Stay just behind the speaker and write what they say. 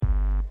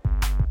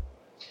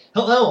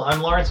Hello,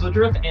 I'm Lawrence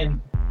Woodruff,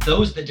 and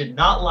those that did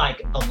not like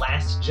The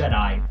Last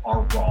Jedi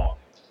are wrong.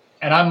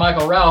 And I'm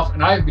Michael Ralph,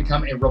 and I have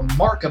become a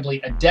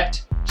remarkably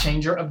adept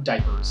changer of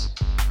diapers.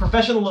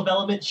 Professional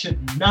development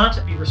should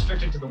not be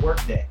restricted to the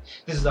workday.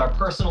 This is our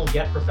personal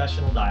yet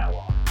professional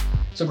dialogue.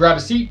 So grab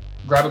a seat,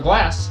 grab a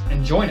glass,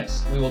 and join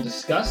us. We will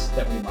discuss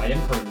that we might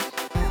improve.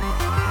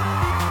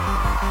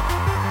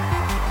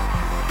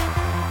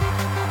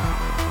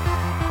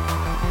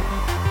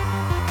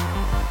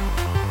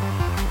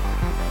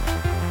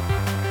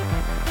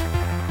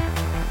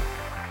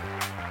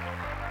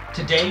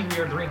 Today we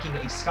are drinking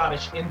a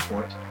Scottish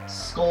import,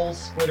 Skull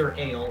Splitter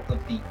Ale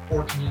of the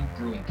Orkney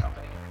Brewing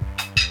Company.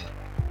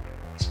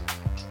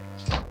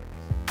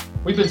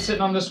 We've been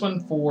sitting on this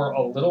one for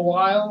a little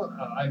while.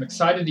 I'm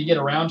excited to get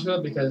around to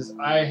it because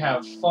I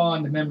have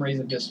fond memories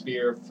of this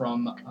beer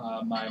from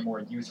my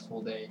more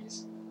youthful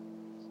days.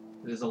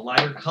 It is a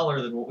lighter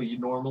color than what we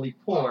normally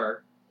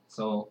pour,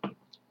 so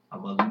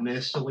I'm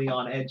initially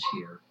on edge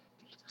here.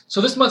 So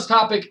this month's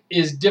topic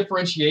is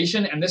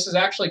differentiation, and this is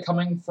actually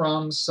coming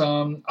from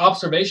some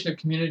observation of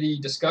community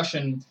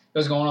discussion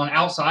that's going on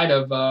outside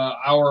of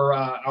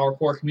our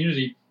core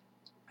community.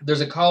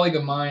 There's a colleague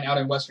of mine out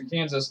in Western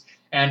Kansas,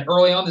 and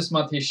early on this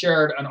month he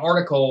shared an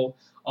article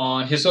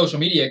on his social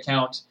media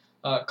account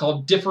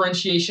called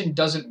Differentiation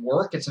Doesn't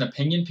Work. It's an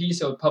opinion piece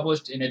that was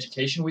published in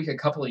Education Week a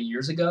couple of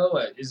years ago.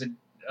 Is it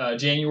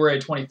January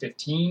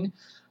 2015?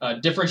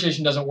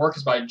 Differentiation Doesn't Work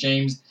is by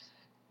James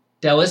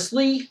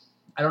Delisle.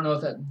 I don't know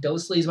if that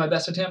Delisle is my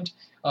best attempt,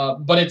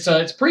 but it's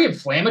a pretty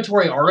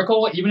inflammatory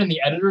article. Even in the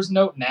editor's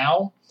note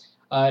now,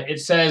 it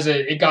says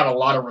it got a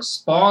lot of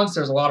response.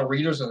 There's a lot of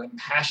readers with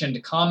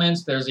impassioned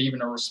comments. There's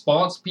even a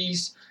response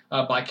piece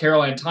by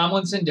Carol Ann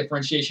Tomlinson.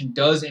 Differentiation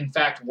does in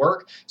fact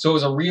work. So it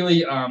was a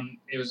really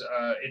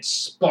it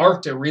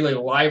sparked a really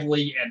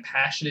lively and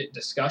passionate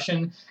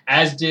discussion,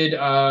 as did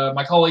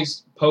my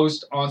colleagues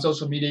post on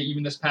social media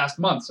even this past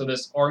month. So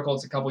this article,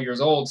 it's a couple years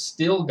old,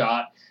 still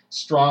got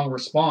strong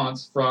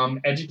response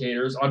from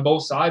educators on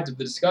both sides of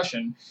the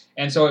discussion.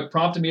 And so it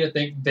prompted me to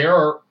think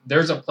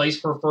there's a place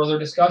for further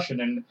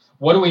discussion. And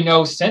what do we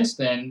know since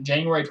then?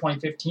 January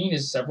 2015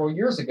 is several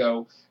years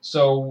ago.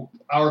 So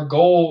our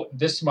goal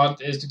this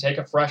month is to take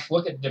a fresh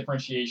look at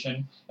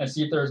differentiation and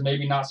see if there's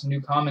maybe not some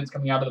new comments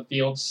coming out of the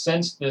field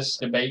since this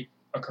debate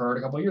occurred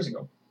a couple of years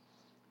ago.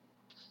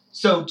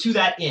 So to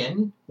that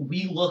end,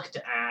 we looked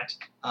at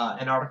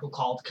an article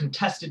called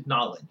Contested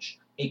Knowledge,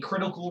 a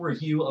critical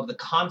review of the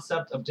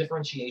concept of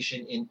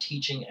differentiation in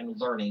teaching and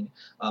learning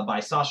by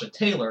Sasha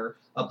Taylor,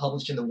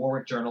 published in the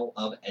Warwick Journal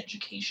of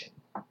Education.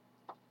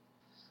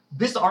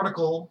 This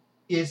article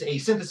is a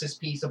synthesis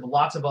piece of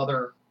lots of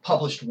other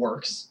published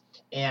works,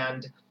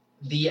 and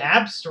the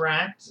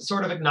abstract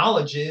sort of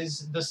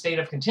acknowledges the state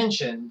of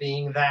contention,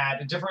 being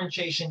that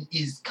differentiation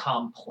is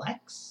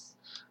complex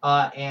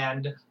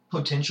and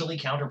potentially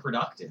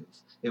counterproductive.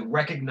 It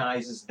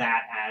recognizes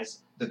that as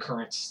the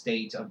current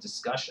state of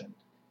discussion.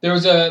 There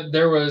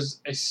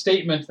was a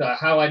statement that I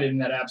highlighted in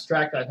that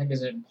abstract that I think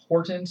is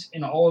important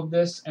in all of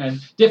this, and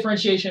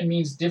differentiation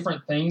means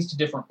different things to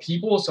different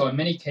people. So in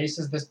many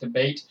cases, this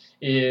debate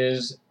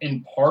is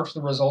in part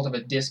the result of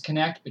a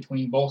disconnect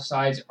between both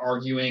sides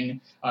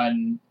arguing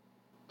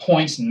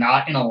points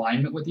not in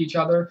alignment with each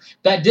other.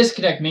 That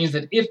disconnect means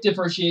that if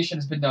differentiation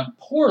has been done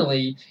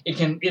poorly,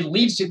 it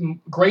leads to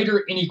greater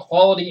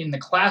inequality in the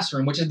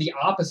classroom, which is the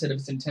opposite of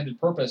its intended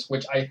purpose,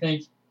 which I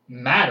think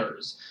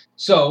matters.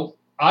 So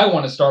I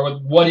want to start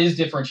with what is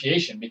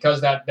differentiation, because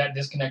that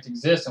disconnect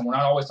exists and we're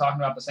not always talking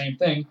about the same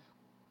thing.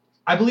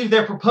 I believe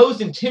their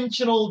proposed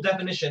intentional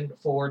definition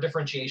for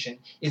differentiation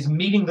is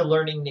meeting the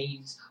learning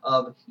needs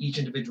of each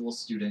individual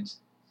student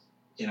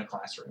in a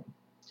classroom.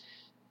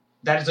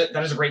 That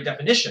is a great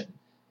definition.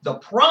 The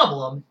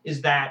problem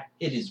is that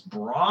it is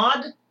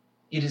broad,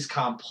 it is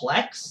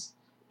complex,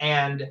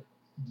 and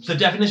the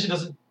definition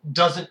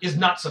is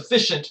not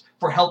sufficient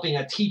for helping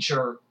a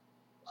teacher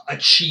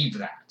achieve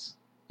that.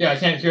 Yeah, I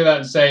can't hear that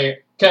and say,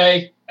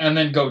 okay, and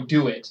then go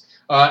do it.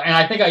 And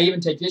I think I even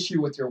take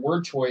issue with your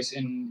word choice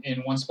in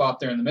one spot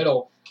there in the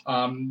middle.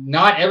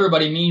 Not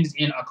everybody means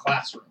in a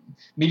classroom.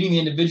 Meeting the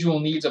individual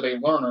needs of a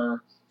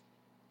learner,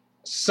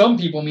 some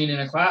people mean in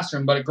a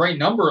classroom, but a great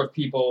number of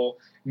people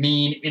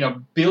mean in a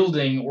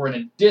building or in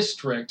a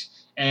district,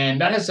 and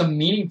that has some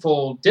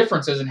meaningful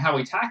differences in how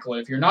we tackle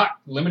it. If you're not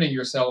limiting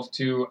yourself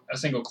to a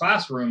single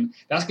classroom,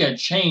 that's going to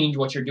change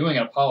what you're doing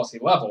at a policy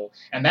level,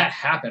 and that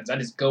happens.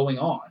 That is going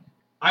on.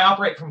 I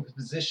operate from a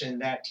position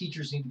that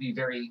teachers need to be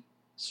very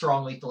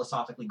strongly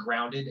philosophically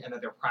grounded, and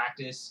that their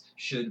practice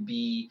should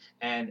be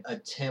an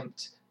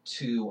attempt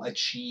to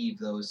achieve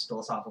those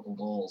philosophical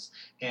goals.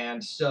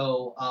 And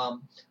so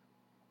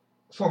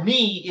for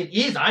me, it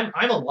is, I'm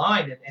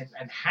aligned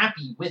and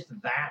happy with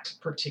that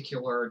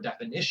particular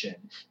definition,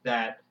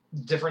 that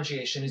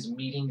differentiation is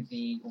meeting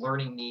the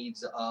learning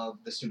needs of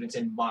the students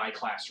in my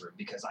classroom,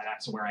 because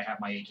that's where I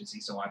have my agency,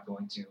 so I'm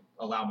going to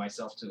allow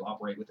myself to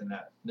operate within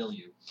that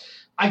milieu.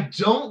 I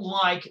don't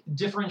like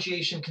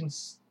differentiation,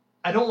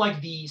 I don't like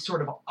the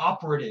sort of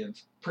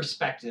operative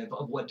perspective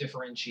of what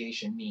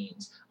differentiation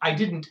means. I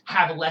didn't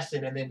have a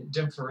lesson and then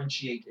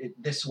differentiate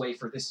it this way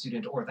for this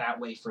student or that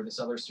way for this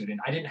other student.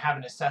 I didn't have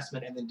an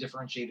assessment and then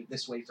differentiate it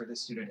this way for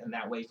this student and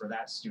that way for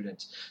that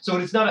student. So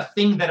it's not a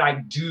thing that I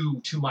do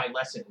to my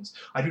lessons.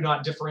 I do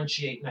not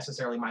differentiate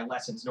necessarily my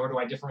lessons, nor do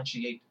I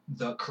differentiate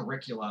the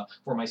curricula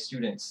for my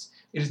students.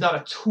 It is not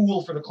a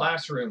tool for the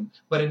classroom,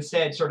 but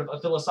instead sort of a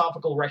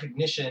philosophical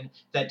recognition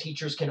that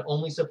teachers can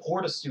only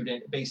support a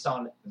student based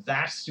on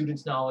that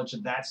student's knowledge,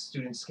 that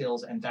student's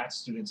skills, and that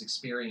student's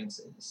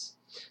experiences.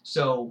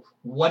 So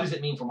what does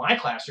it mean for my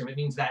classroom? It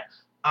means that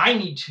I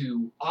need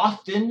to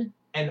often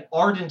and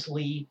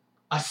ardently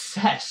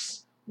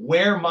assess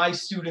where my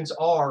students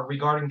are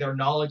regarding their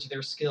knowledge,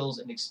 their skills,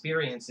 and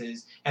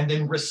experiences, and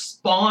then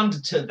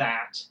respond to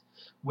that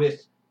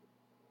with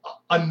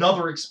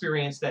another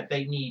experience that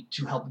they need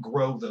to help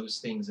grow those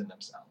things in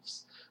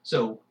themselves.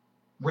 So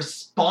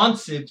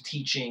responsive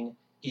teaching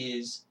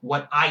is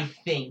what I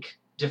think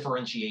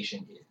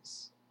differentiation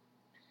is.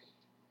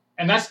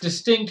 And that's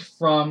distinct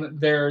from,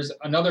 there's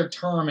another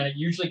term, and it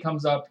usually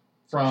comes up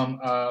from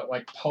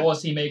like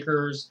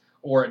policymakers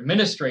or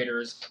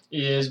administrators,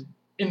 is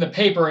in the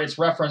paper it's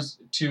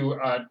referenced to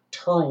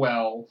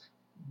Terwell,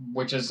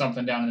 which is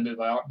something down in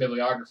the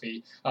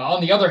bibliography.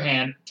 On the other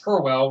hand,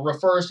 Terwell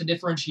refers to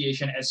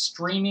differentiation as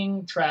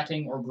streaming,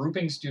 tracking, or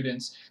grouping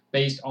students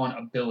based on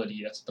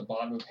ability. That's at the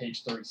bottom of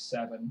page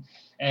 37.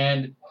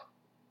 And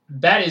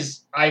that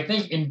is, I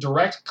think, in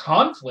direct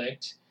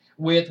conflict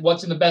with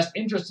what's in the best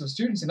interest of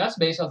students, and that's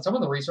based on some of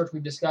the research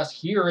we've discussed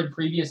here in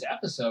previous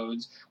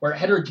episodes, where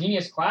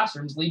heterogeneous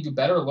classrooms lead to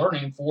better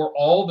learning for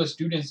all the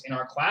students in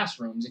our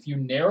classrooms. If you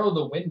narrow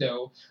the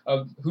window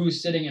of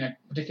who's sitting in a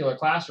particular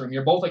classroom,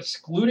 you're both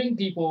excluding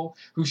people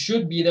who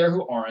should be there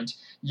who aren't,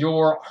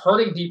 you're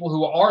hurting people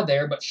who are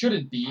there but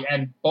shouldn't be,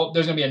 and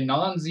there's going to be a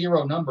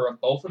non-zero number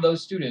of both of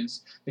those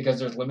students because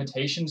there's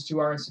limitations to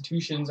our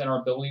institutions and our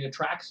ability to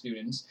track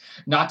students.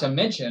 Not to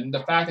mention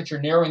the fact that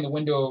you're narrowing the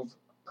window of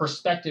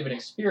perspective and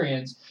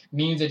experience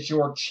means that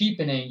you're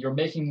cheapening, you're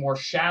making more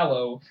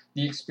shallow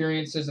the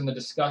experiences and the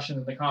discussions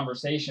and the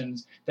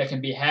conversations that can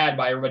be had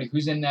by everybody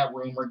who's in that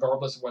room,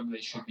 regardless of whether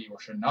they should be or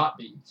should not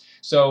be.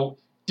 So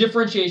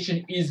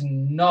differentiation is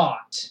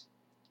not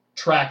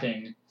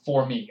tracking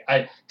for me.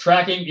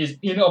 Tracking is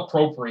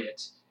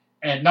inappropriate.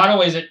 And not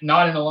only is it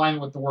not in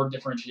alignment with the word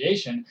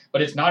differentiation,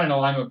 but it's not in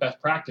alignment with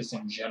best practice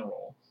in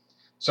general.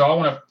 So I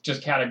want to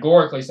just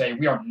categorically say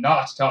we are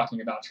not talking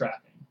about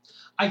tracking.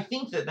 I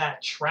think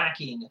that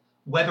tracking,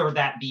 whether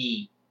that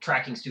be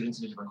tracking students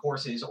into different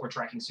courses or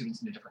tracking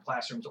students into different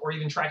classrooms or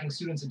even tracking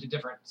students into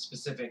different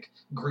specific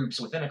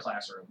groups within a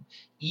classroom,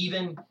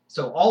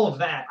 so all of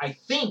that, I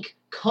think,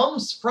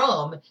 comes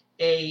from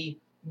a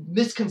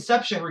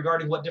misconception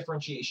regarding what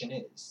differentiation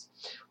is.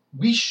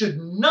 We should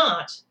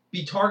not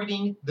be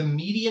targeting the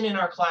median in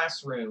our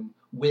classroom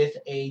with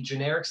a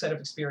generic set of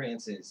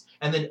experiences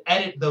and then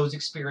edit those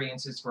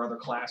experiences for other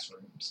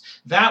classrooms.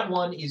 That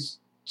one is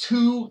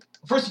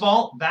first of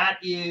all, that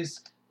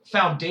is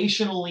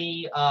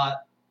foundationally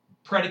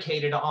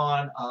predicated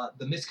on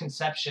the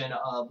misconception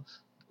of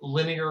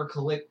linear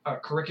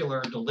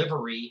curricular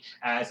delivery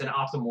as an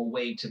optimal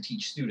way to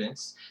teach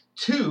students.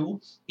 2,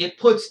 it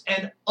puts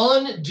an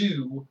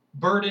undue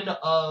burden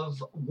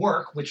of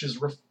work, which is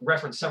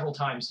referenced several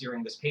times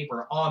during this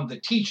paper, on the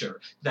teacher,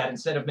 that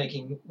instead of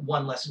making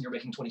one lesson, you're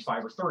making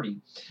 25 or 30.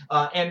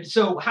 And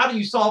so how do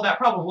you solve that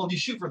problem? Well, you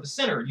shoot for the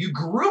center. You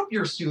group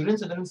your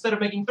students, and then instead of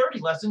making 30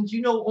 lessons,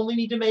 you only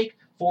need to make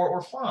 4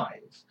 or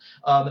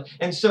 5.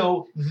 And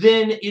so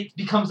then it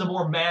becomes a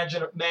more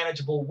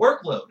manageable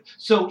workload.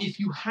 So if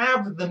you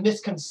have the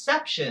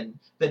misconception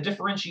that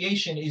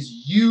differentiation is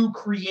you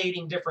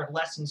creating different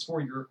lessons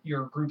for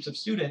your groups of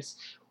students,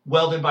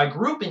 well, then by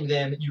grouping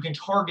them, you can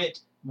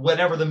target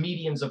whatever the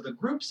medians of the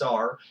groups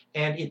are,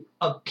 and it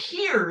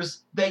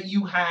appears that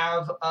you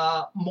have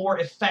more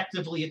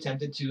effectively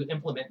attempted to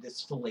implement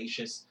this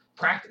fallacious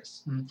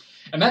practice.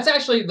 And that's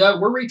actually,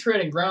 we're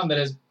retreading ground that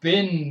has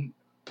been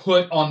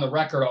put on the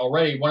record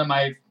already. One of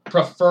my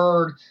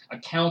preferred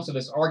accounts of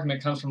this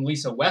argument comes from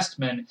Lisa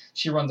Westman.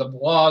 She runs a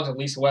blog.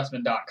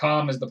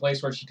 LisaWestman.com is the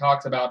place where she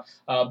talks about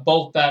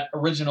both that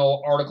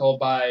original article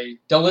by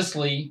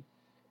Delisle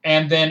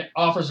and then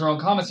offers her own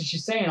comments. And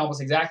she's saying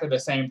almost exactly the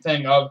same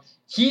thing of,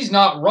 he's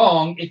not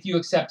wrong if you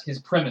accept his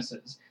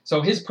premises.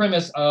 So his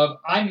premise of,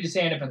 I need to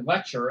stand up and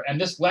lecture,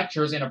 and this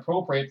lecture is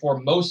inappropriate for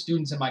most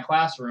students in my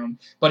classroom,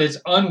 but it's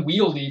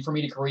unwieldy for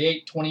me to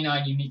create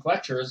 29 unique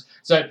lectures,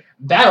 so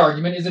that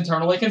argument is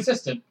internally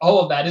consistent. All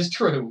of that is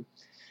true.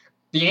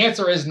 The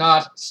answer is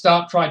not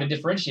stop trying to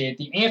differentiate.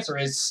 The answer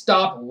is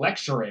stop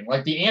lecturing.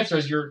 Like, the answer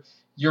is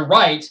you're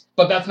right,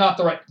 but that's not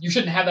the right, you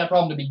shouldn't have that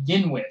problem to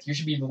begin with. You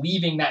should be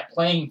leaving that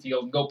playing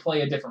field and go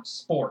play a different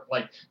sport.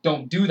 Like,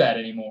 don't do that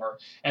anymore.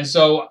 And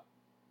so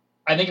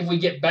I think if we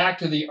get back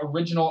to the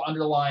original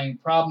underlying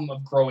problem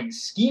of growing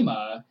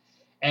schema,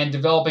 and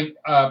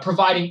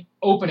providing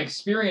open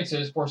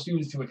experiences for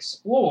students to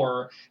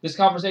explore, this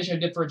conversation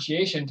of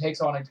differentiation takes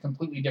on a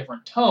completely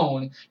different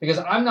tone, because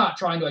I'm not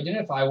trying to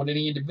identify what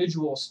any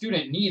individual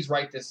student needs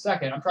right this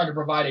second. I'm trying to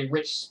provide a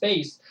rich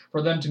space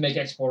for them to make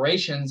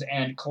explorations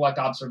and collect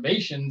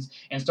observations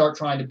and start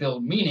trying to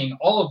build meaning,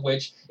 all of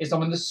which is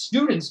something the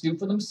students do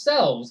for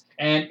themselves.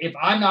 And if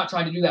I'm not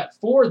trying to do that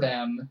for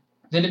them,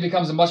 then it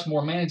becomes a much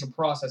more manageable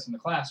process in the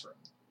classroom.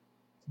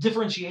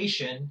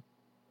 Differentiation,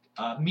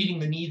 meeting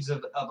the needs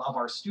of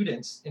our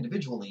students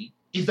individually,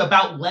 is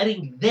about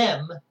letting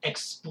them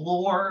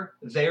explore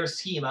their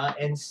schema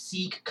and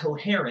seek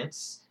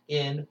coherence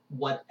in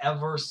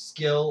whatever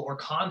skill or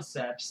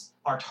concepts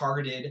are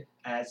targeted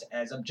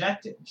as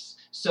objectives.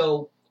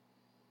 So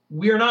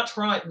we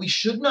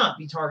should not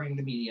be targeting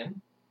the median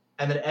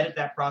and then edit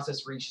that process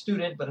for each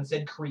student, but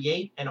instead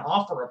create and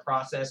offer a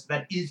process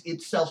that is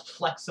itself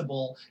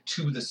flexible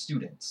to the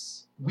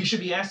students. We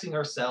should be asking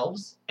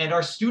ourselves, and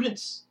our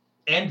students,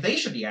 and they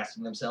should be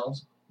asking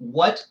themselves,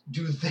 what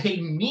do they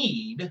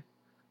need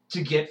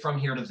to get from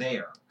here to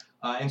there?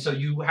 And so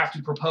you have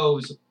to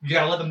propose, you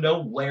got to let them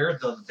know where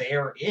the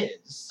there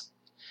is,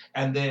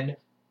 and then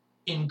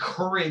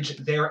encourage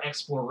their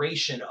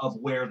exploration of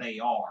where they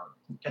are.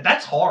 And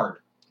that's hard.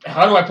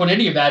 How do I put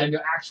any of that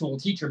into actual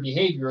teacher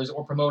behaviors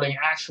or promoting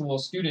actual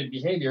student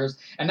behaviors?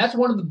 And that's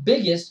one of the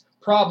biggest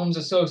problems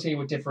associated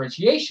with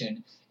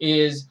differentiation,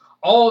 is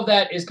all of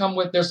that is come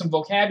with, there's some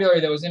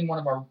vocabulary that was in one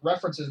of our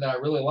references that I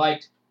really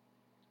liked.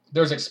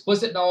 There's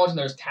explicit knowledge and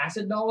there's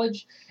tacit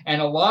knowledge.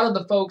 And a lot of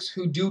the folks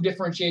who do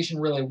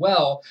differentiation really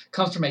well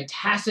comes from a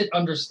tacit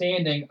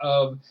understanding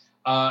of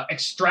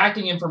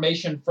extracting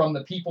information from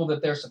the people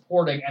that they're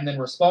supporting and then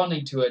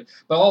responding to it.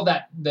 But all of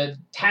that, the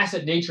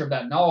tacit nature of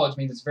that knowledge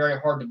means it's very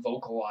hard to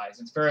vocalize.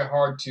 It's very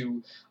hard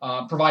to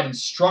provide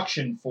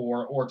instruction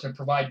for or to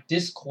provide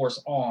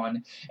discourse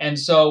on. And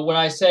so when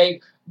I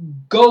say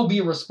go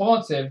be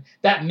responsive,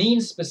 that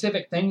means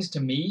specific things to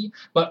me,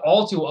 but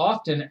all too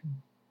often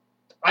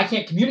I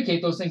can't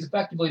communicate those things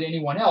effectively to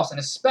anyone else, and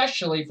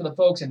especially for the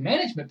folks in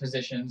management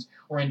positions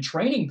or in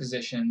training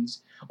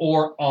positions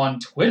or on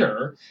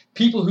Twitter,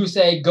 people who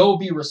say, go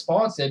be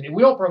responsive. If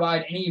we don't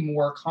provide any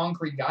more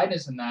concrete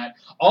guidance than that,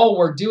 all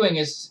we're doing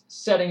is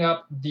setting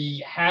up the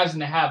haves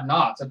and the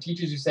have-nots of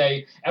teachers who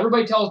say,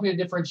 everybody tells me to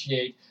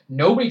differentiate,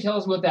 nobody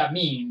tells me what that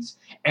means.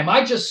 Am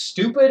I just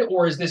stupid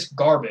or is this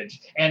garbage?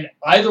 And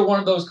either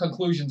one of those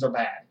conclusions are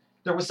bad.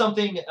 There was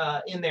something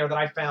in there that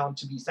I found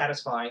to be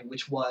satisfying,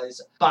 which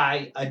was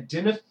by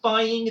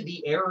identifying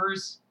the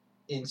errors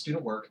in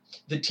student work,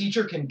 the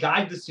teacher can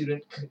guide the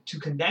student to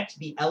connect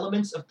the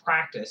elements of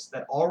practice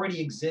that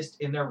already exist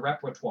in their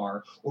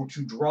repertoire or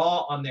to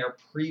draw on their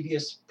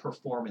previous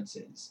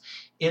performances.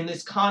 In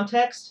this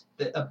context,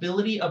 the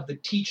ability of the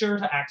teacher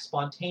to act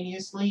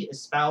spontaneously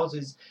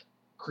espouses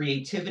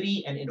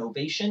creativity and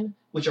innovation,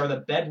 which are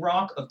the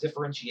bedrock of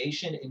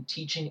differentiation in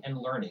teaching and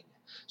learning.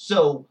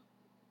 So,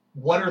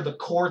 what are the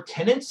core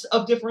tenets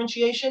of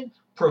differentiation?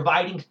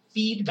 Providing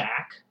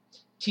feedback,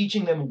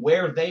 teaching them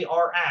where they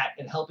are at,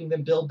 and helping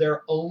them build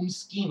their own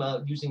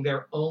schema using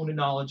their own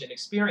knowledge and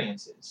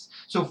experiences.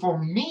 So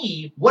for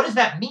me, what does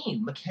that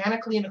mean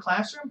mechanically in a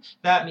classroom?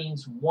 That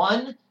means,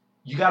 one,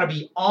 you got to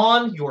be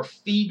on your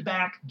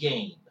feedback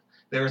game.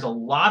 There's a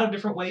lot of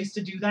different ways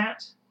to do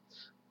that,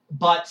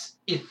 but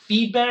if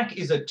feedback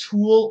is a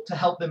tool to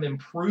help them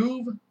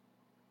improve,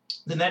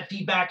 then that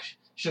feedback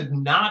should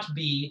not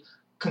be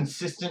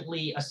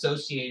consistently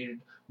associated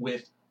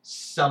with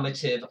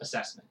summative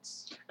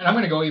assessments. And I'm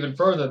going to go even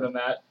further than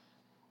that.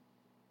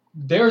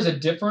 There's a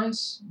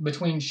difference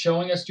between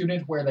showing a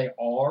student where they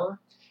are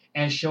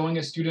and showing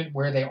a student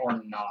where they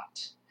are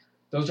not.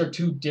 Those are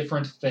two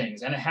different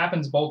things, and it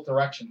happens both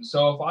directions.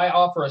 So if I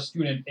offer a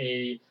student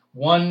a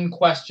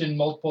one-question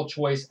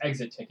multiple-choice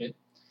exit ticket,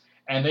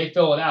 and they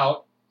fill it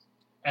out,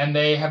 and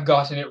they have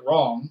gotten it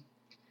wrong,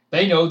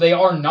 they know they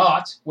are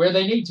not where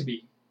they need to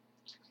be.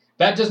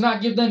 That does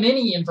not give them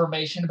any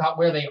information about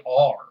where they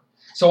are.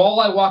 So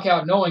all I walk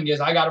out knowing is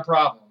I got a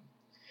problem,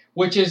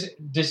 which is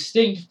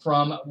distinct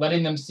from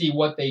letting them see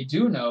what they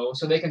do know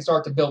so they can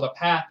start to build a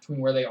path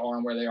between where they are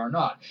and where they are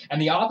not.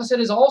 And the opposite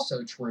is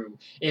also true.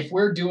 If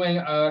we're doing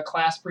a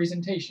class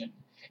presentation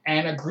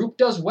and a group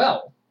does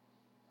well,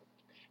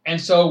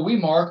 and so we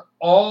mark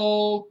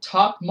all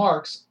top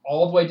marks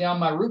all the way down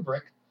my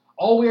rubric,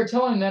 all we are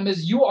telling them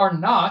is you are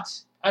not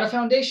at a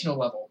foundational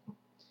level.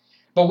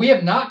 But we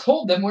have not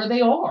told them where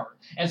they are.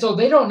 And so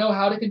they don't know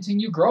how to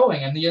continue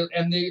growing. And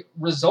the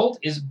result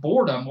is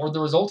boredom, or the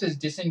result is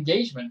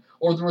disengagement,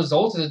 or the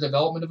result is a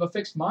development of a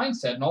fixed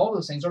mindset. And all of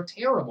those things are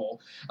terrible.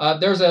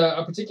 There's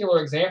a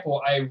particular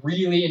example I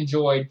really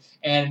enjoyed,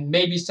 and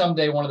maybe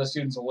someday one of the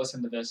students will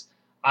listen to this.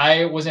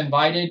 I was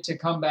invited to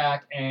come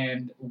back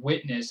and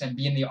witness and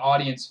be in the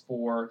audience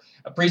for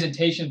a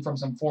presentation from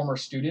some former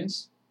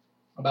students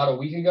about a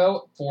week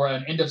ago for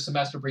an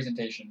end-of-semester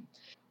presentation.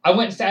 I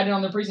went and sat in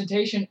on the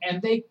presentation,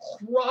 and they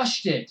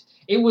crushed it.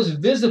 It was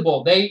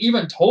visible. They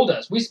even told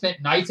us, we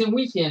spent nights and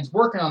weekends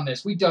working on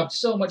this. We dumped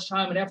so much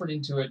time and effort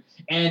into it,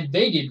 and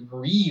they did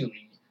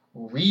really,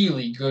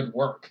 really good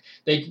work.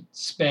 They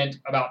spent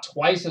about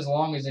twice as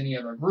long as any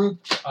other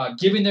group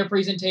giving their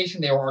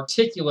presentation. They were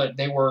articulate.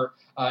 They were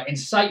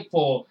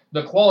insightful.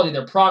 The quality of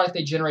their product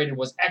they generated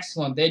was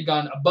excellent. They'd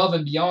gone above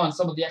and beyond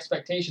some of the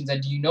expectations.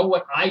 And do you know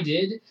what I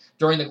did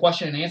during the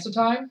question and answer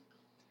time?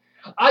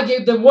 I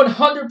gave them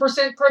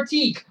 100%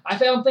 critique. I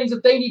found things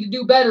that they need to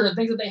do better and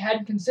things that they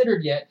hadn't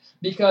considered yet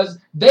because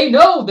they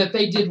know that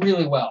they did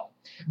really well.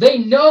 They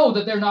know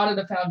that they're not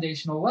at a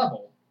foundational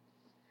level.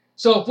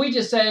 So if we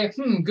just say,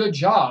 good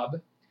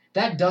job,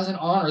 that doesn't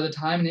honor the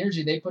time and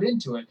energy they put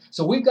into it.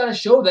 So we've got to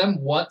show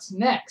them what's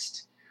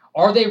next.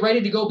 Are they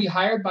ready to go be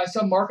hired by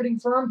some marketing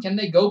firm? Can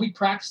they go be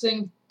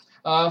practicing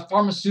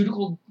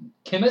pharmaceutical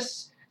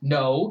chemists?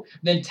 No.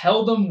 Then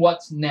tell them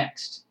what's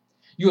next.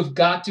 You have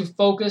got to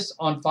focus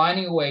on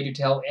finding a way to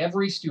tell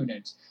every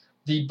student,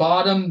 the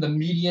bottom, the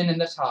median, and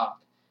the top,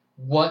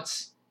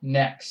 what's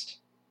next.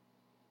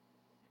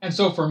 And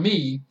so for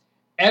me,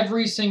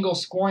 every single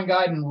scoring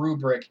guide and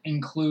rubric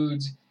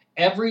includes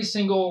every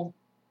single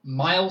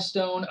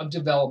milestone of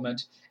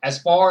development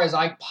as far as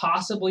I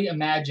possibly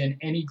imagine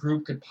any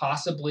group could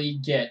possibly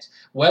get,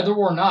 whether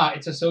or not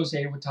it's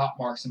associated with top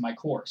marks in my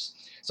course.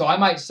 So I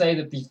might say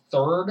that the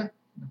third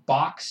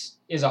box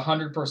is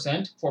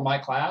 100% for my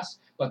class,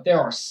 but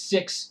there are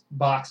 6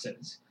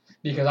 boxes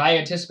because I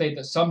anticipate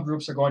that some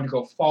groups are going to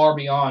go far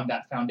beyond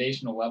that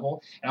foundational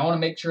level, and I want to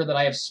make sure that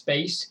I have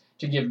space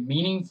to give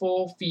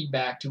meaningful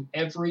feedback to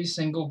every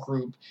single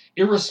group,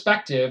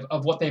 irrespective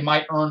of what they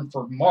might earn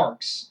for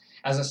marks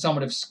as a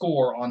summative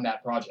score on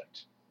that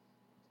project.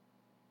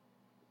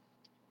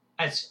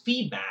 As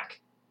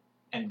feedback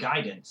and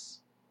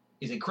guidance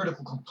is a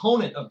critical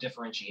component of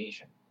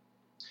differentiation,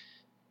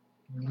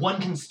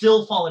 one can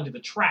still fall into the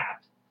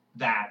trap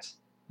that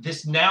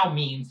this now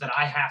means that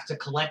I have to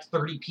collect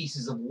 30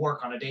 pieces of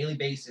work on a daily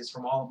basis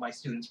from all of my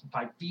students,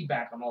 provide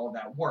feedback on all of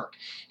that work.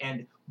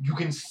 And you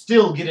can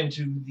still get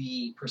into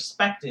the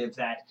perspective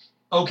that,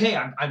 okay,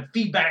 I'm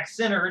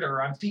feedback-centered,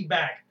 or I'm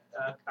feedback,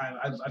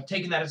 I've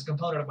taken that as a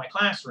component of my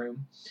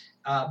classroom,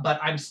 but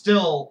I'm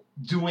still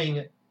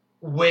doing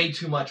way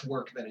too much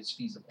work that is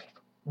feasible.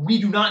 We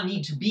do not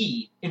need to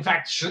be, in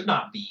fact, should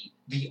not be,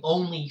 the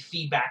only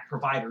feedback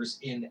providers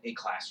in a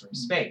classroom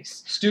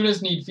space.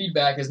 Students need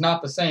feedback is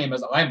not the same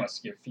as I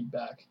must give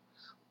feedback.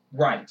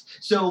 Right.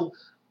 So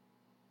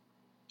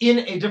in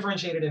a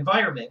differentiated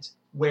environment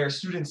where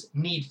students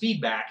need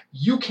feedback,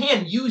 you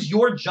can use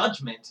your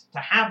judgment to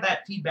have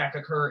that feedback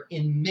occur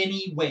in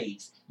many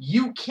ways.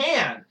 You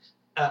can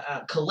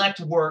collect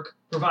work,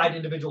 provide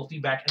individual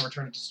feedback, and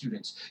return it to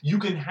students. You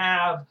can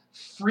have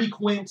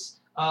frequent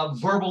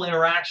verbal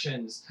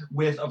interactions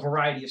with a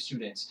variety of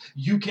students.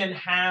 You can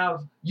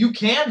have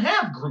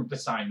group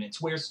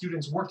assignments where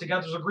students work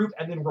together as a group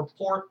and then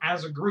report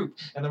as a group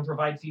and then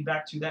provide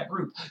feedback to that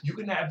group. You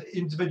can have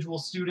individual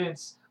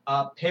students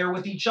pair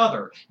with each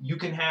other. You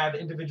can have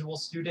individual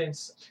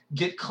students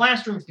get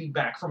classroom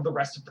feedback from the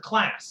rest of the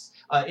class.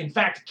 In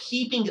fact,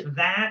 keeping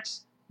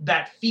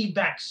that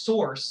feedback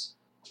source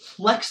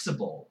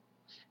flexible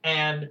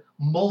and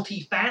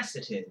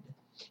multifaceted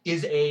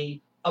is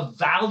a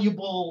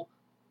valuable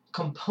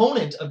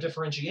component of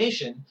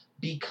differentiation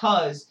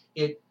because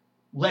it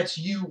lets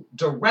you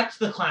direct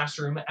the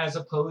classroom as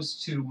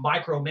opposed to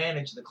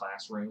micromanage the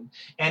classroom,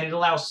 and it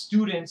allows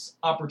students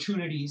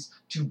opportunities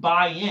to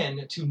buy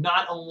in to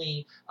not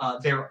only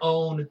their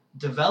own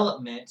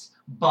development,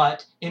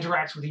 but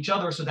interact with each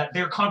other so that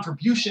their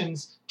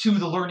contributions to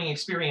the learning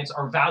experience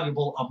are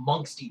valuable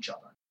amongst each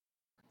other.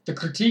 The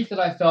critique that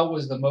I felt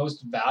was the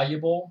most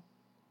valuable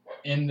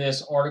in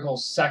this article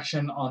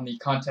section on the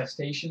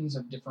contestations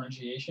of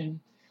differentiation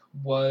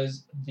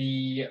was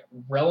the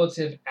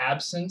relative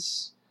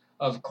absence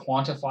of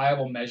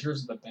quantifiable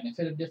measures of the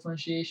benefit of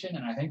differentiation,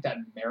 and I think that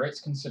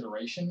merits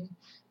consideration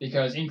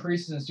because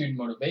increases in student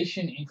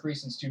motivation,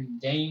 increase in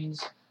student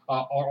gains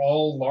are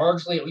all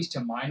largely, at least to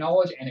my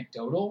knowledge,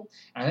 anecdotal,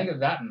 and I think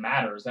that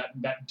matters.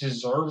 That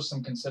deserves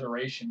some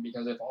consideration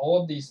because if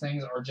all of these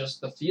things are just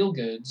the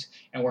feel-goods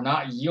and we're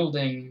not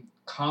yielding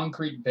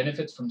concrete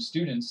benefits from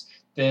students,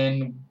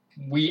 then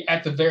we,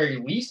 at the very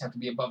least, have to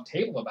be above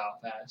table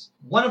about that.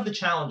 One of the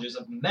challenges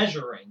of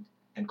measuring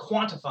and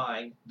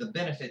quantifying the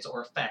benefits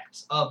or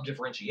effects of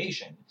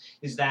differentiation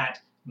is that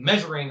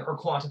measuring or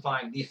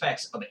quantifying the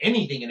effects of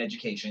anything in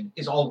education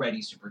is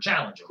already super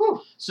challenging.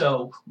 Whew.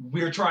 So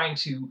we're trying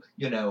to,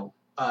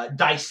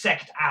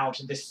 dissect out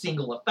this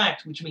single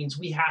effect, which means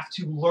we have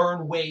to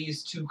learn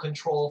ways to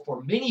control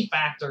for many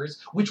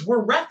factors, which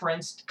were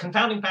referenced,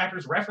 confounding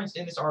factors referenced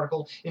in this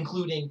article,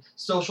 including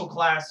social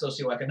class,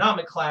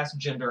 socioeconomic class,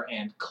 gender,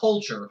 and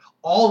culture,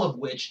 all of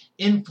which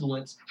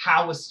influence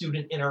how a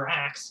student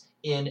interacts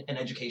in an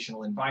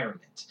educational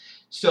environment.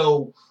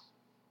 So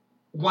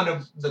one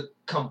of the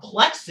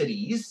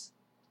complexities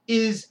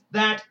is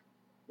that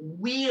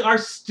we are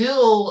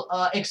still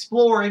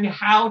exploring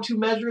how to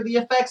measure the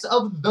effects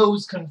of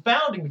those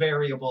confounding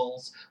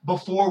variables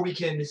before we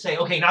can say,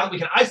 okay, now that we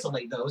can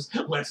isolate those,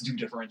 let's do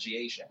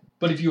differentiation.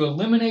 But if you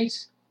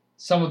eliminate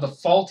some of the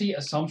faulty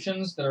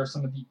assumptions that are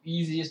some of the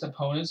easiest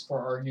opponents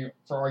for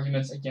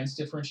arguments against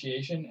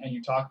differentiation, and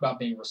you talk about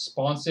being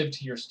responsive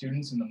to your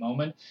students in the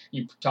moment.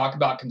 You talk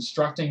about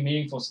constructing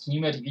meaningful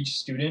schema to each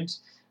student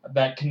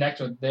that connect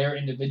with their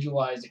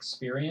individualized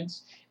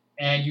experience.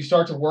 And you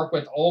start to work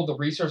with all of the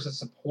research that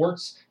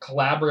supports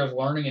collaborative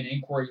learning and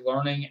inquiry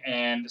learning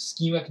and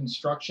schema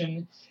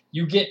construction.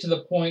 You get to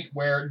the point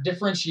where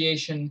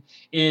differentiation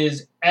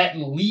is at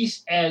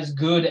least as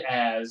good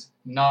as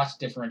not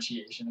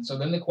differentiation. And so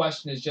then the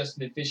question is just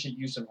an efficient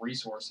use of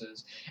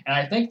resources. And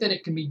I think that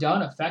it can be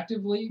done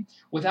effectively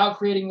without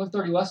creating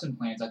Live30 lesson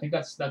plans. I think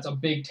that's a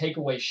big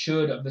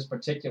takeaway of this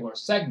particular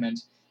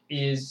segment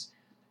is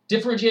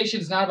differentiation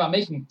is not about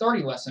making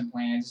 30 lesson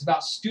plans. It's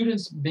about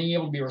students being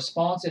able to be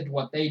responsive to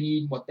what they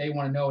need, what they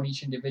want to know in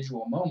each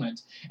individual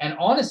moment. And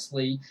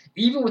honestly,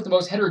 even with the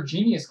most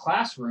heterogeneous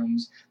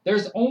classrooms,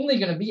 there's only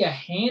going to be a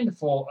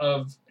handful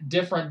of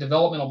different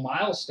developmental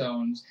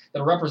milestones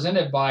that are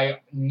represented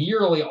by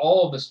nearly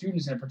all of the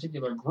students in a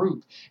particular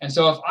group. And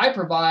so if I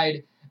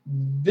provide,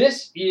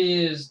 this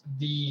is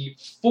the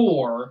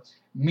 4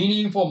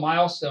 meaningful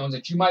milestones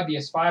that you might be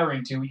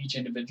aspiring to each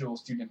individual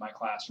student in my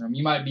classroom.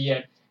 You might be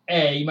at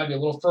A, you might be a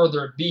little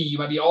further at B, you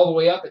might be all the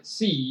way up at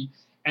C,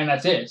 and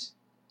that's it.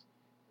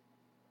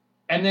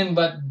 And then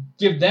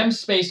give them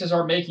space to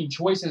start making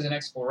choices and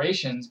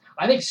explorations.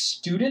 I think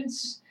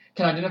students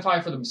can identify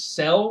for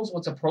themselves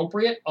what's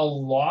appropriate a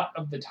lot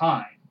of the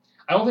time.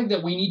 I don't think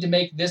that we need to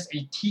make this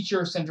a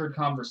teacher-centered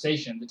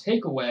conversation. The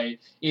takeaway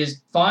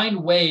is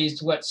find ways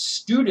to let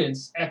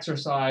students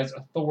exercise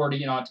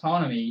authority and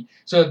autonomy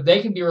so that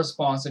they can be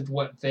responsive to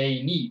what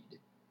they need.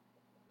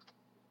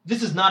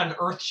 This is not an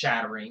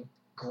earth-shattering,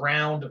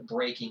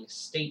 groundbreaking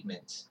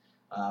statement.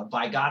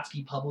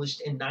 Vygotsky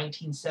published in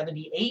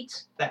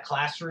 1978 that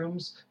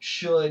classrooms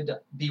should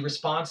be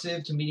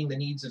responsive to meeting the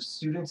needs of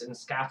students and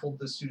scaffold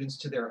the students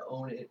to their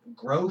own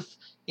growth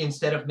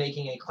instead of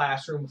making a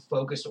classroom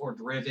focused or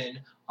driven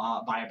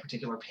by a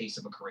particular pace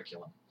of a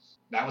curriculum.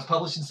 That was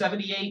published in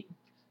 78.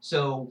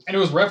 And it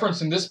was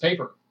referenced in this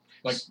paper,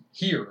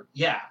 here.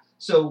 Yeah.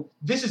 So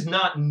this is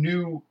not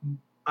new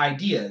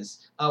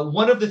ideas.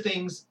 One of the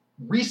things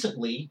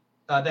recently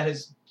that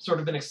has sort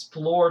of been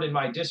explored in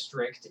my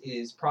district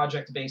is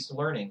project-based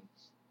learning.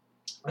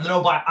 And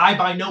I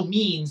by no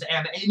means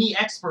am any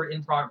expert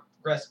in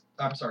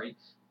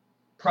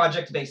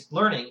project-based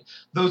learning.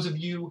 Those of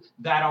you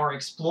that are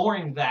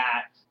exploring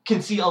that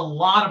can see a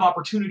lot of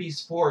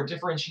opportunities for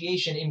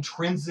differentiation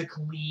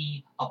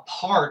intrinsically a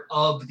part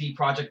of the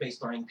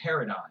project-based learning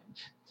paradigm.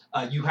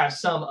 You have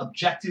some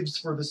objectives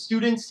for the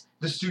students.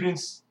 The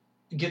students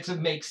get to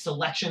make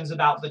selections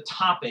about the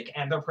topic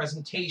and their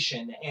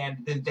presentation, and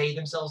then they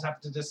themselves have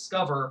to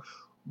discover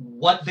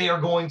what they are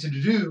going to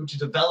do to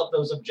develop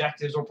those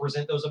objectives or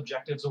present those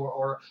objectives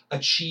or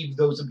achieve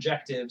those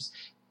objectives.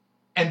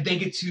 And they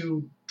get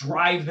to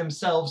drive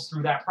themselves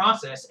through that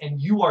process,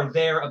 and you are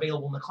there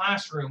available in the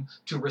classroom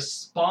to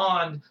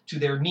respond to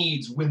their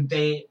needs when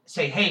they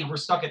say, hey, we're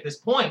stuck at this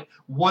point,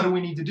 what do we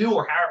need to do,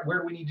 or where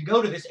do we need to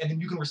go to this? And then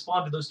you can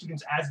respond to those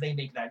students as they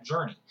make that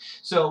journey.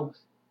 So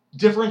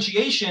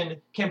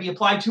differentiation can be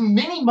applied to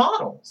many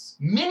models.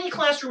 Many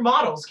classroom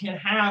models can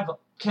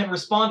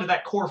respond to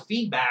that core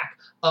feedback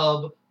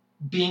of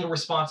being a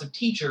responsive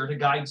teacher to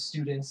guide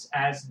students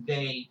as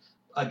they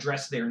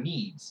address their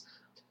needs.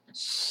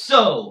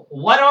 So,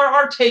 what are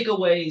our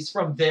takeaways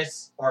from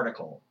this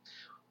article?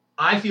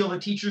 I feel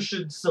that teachers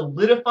should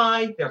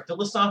solidify their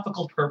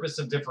philosophical purpose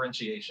of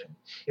differentiation.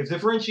 If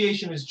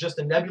differentiation is just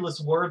a nebulous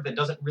word that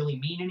doesn't really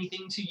mean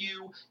anything to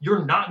you,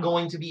 you're not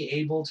going to be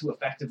able to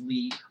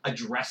effectively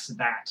address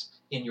that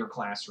in your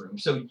classroom.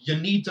 So you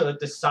need to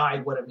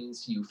decide what it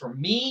means to you. For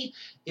me,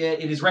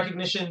 it is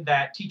recognition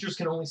that teachers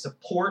can only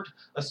support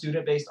a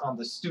student based on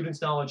the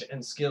student's knowledge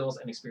and skills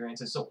and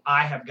experiences. So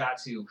I have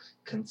got to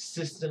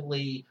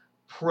consistently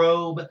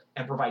probe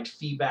and provide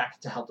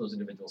feedback to help those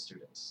individual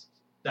students.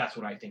 That's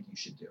what I think you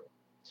should do.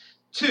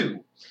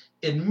 2,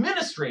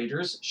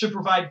 administrators should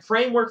provide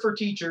framework for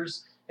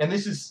teachers, and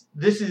this is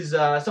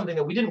something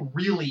that we didn't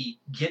really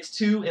get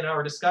to in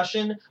our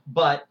discussion,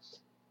 but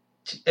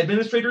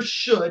administrators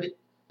should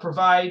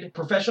provide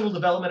professional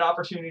development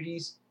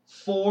opportunities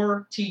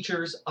for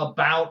teachers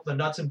about the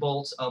nuts and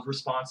bolts of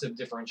responsive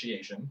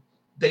differentiation.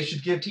 They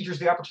should give teachers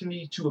the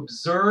opportunity to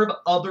observe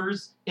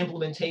others'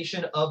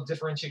 implementation of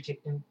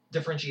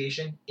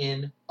differentiation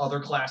in other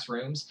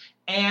classrooms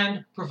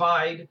and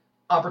provide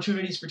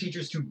opportunities for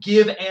teachers to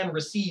give and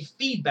receive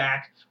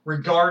feedback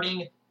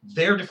regarding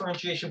their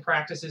differentiation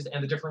practices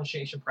and the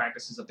differentiation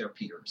practices of their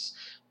peers.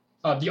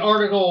 The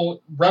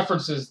article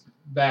references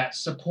that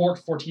support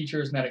for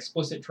teachers and that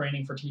explicit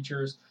training for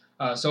teachers.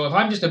 So if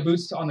I'm just a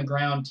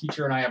boots-on-the-ground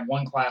teacher and I have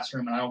one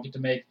classroom and I don't get to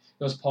make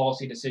those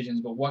policy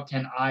decisions, but what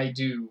can I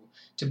do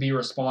to be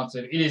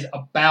responsive? It is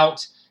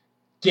about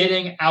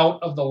getting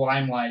out of the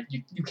limelight.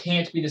 You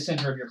can't be the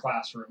center of your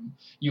classroom.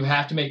 You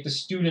have to make the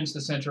students the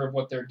center of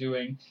what they're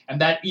doing.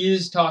 And that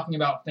is talking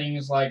about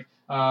things like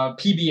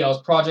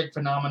PBLs, project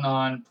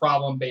phenomenon,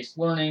 problem-based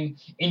learning,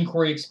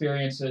 inquiry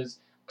experiences,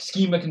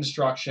 schema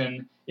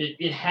construction.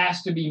 It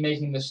has to be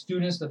making the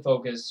students the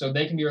focus so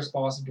they can be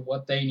responsive to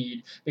what they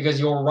need, because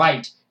you're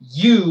right,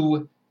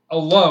 you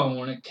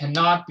alone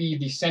cannot be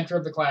the center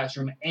of the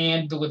classroom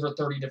and deliver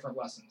 30 different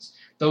lessons.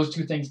 Those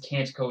two things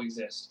can't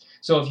coexist.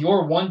 So if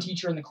you're one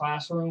teacher in the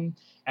classroom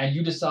and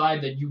you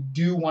decide that you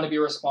do want to be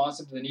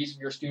responsive to the needs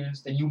of your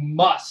students, then you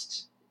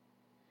must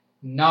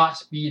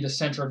not be the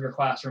center of your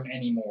classroom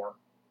anymore.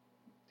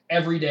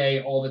 Every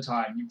day, all the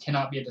time. You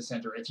cannot be at the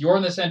center. If you're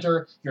in the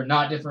center, you're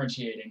not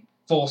differentiating.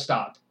 Full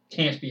stop.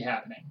 Can't be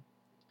happening.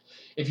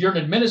 If you're an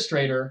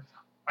administrator,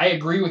 I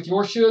agree with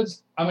your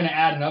shoulds. I'm going to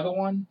add another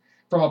one.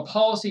 From a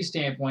policy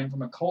standpoint,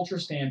 from a culture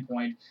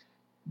standpoint,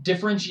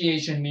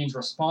 differentiation means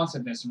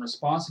responsiveness, and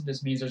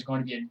responsiveness means there's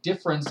going to be a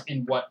difference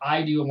in what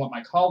I do and what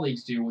my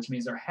colleagues do, which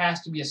means there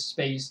has to be a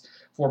space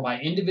for my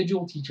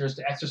individual teachers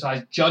to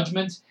exercise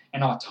judgment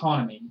and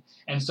autonomy.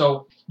 And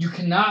so you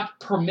cannot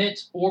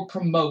permit or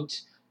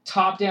promote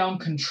top-down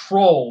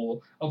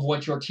control of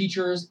what your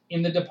teachers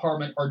in the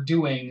department are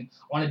doing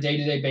on a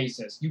day-to-day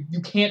basis.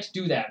 You can't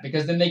do that,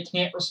 because then they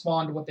can't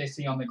respond to what they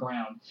see on the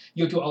ground.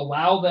 You have to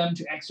allow them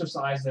to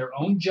exercise their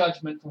own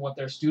judgment for what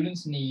their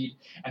students need,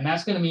 and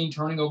that's going to mean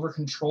turning over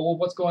control of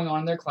what's going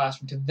on in their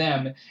classroom to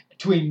them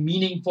to a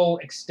meaningful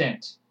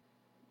extent.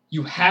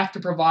 You have to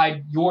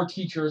provide your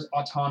teachers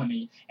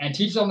autonomy, and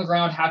teachers on the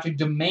ground have to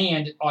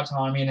demand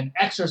autonomy and then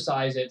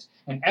exercise it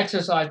and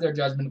exercise their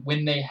judgment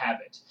when they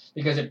have it.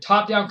 Because if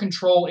top-down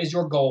control is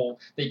your goal,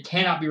 they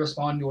cannot be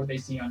responding to what they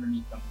see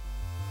underneath them.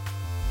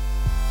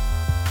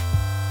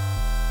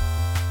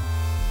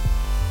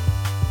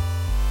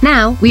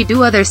 Now we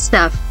do other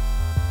stuff.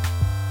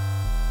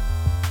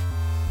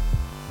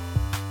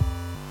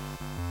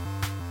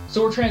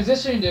 So we're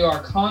transitioning to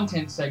our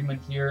content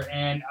segment here,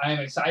 and I'm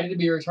excited to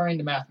be returning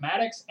to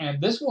mathematics,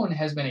 and this one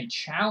has been a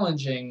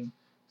challenging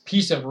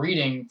piece of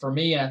reading for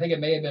me, and I think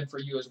it may have been for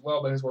you as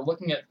well, because we're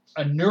looking at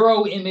a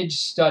neuroimage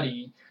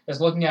study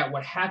that's looking at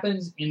what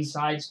happens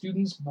inside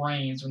students'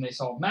 brains when they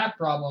solve math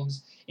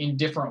problems in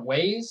different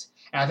ways,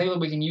 and I think that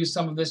we can use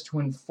some of this to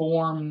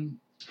inform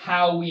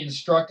how we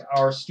instruct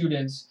our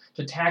students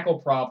to tackle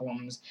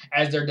problems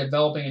as they're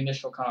developing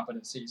initial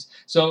competencies.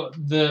 So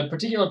the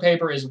particular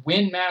paper is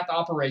when math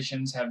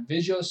operations have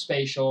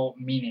visuospatial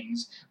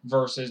meanings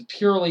versus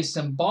purely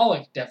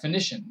symbolic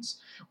definitions.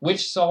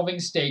 Which solving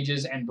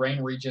stages and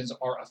brain regions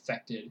are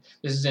affected?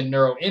 This is in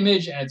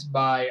Neuroimage, and it's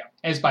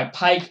by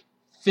Pike,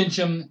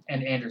 Fincham,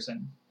 and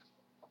Anderson.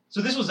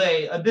 So this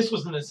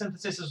wasn't a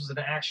synthesis. This was an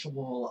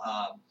actual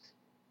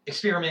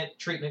experiment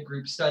treatment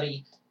group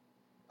study.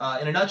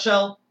 In a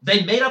nutshell,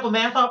 they made up a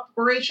math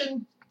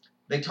operation.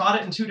 They taught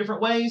it in two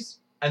different ways,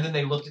 and then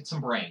they looked at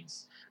some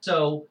brains.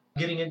 So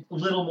getting a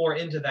little more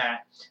into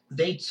that,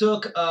 they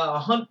took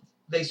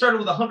they started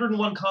with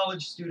 101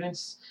 college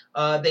students.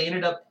 They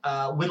ended up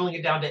whittling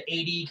it down to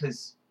 80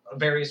 because of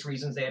various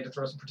reasons they had to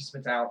throw some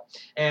participants out.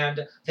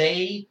 And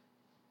they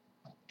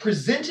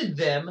presented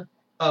them,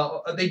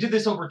 they did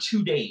this over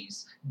 2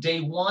 days.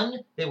 Day one,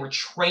 they were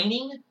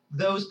training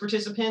those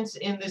participants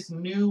in this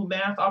new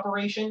math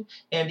operation.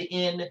 And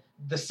in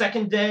the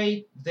second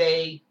day,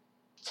 they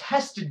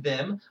tested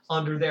them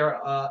under their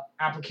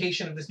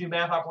application of this new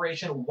math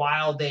operation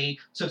while they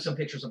took some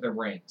pictures of their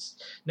brains.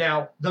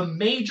 Now, the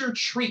major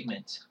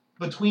treatment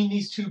between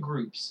these two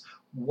groups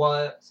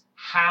was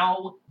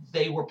how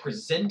they were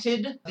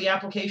presented the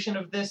application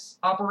of this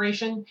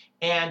operation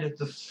and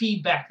the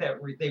feedback that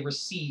they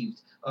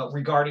received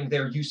regarding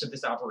their use of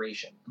this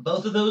operation.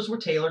 Both of those were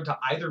tailored to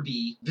either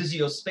be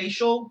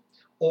visuospatial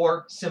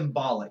or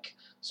symbolic.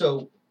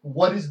 So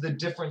what is the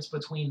difference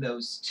between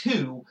those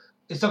two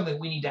is something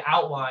that we need to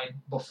outline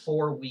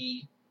before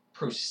we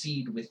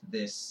proceed with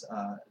this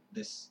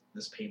this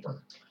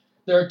paper.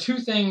 There are two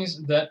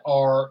things that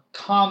are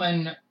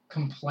common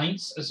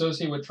complaints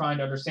associated with trying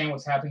to understand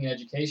what's happening in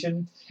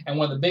education, and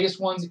one of the biggest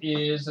ones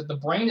is that the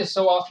brain is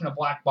so often a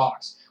black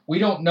box. We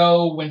don't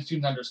know when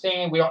students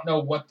understand, we don't know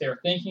what they're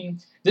thinking.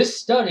 This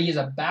study is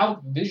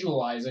about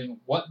visualizing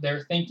what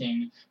they're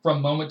thinking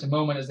from moment to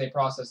moment as they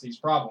process these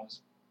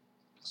problems.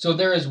 So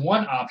there is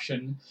one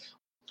option.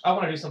 I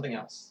want to do something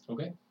else.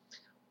 Okay.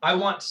 I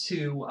want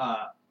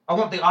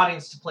the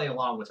audience to play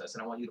along with us,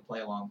 and I want you to play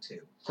along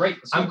too. Great.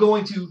 I'm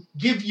going to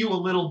give you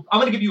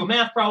a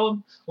math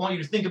problem. I want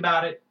you to think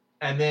about it,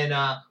 and then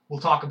we'll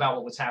talk about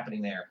what was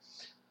happening there.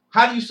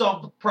 How do you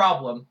solve the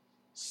problem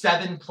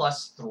 7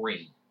 plus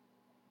 3?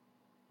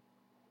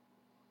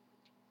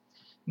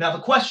 Now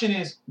the question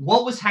is,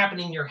 what was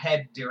happening in your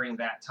head during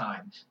that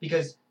time?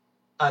 Because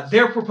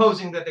they're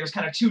proposing that there's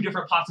kind of two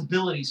different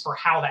possibilities for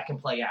how that can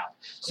play out.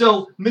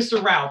 So,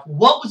 Mr. Ralph,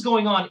 what was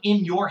going on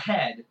in your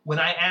head when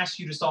I asked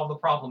you to solve the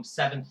problem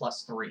 7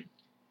 plus 3?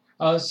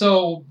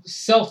 So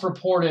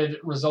self-reported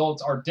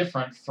results are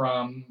different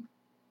from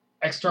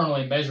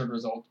externally measured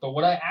results, but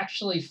what I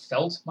actually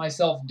felt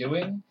myself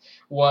doing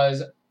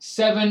was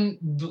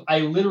 7. I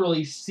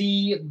literally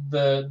see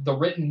the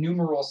written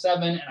numeral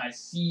 7 and I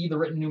see the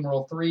written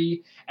numeral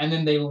 3, and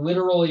then they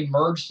literally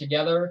merge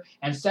together,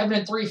 and 7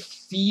 and 3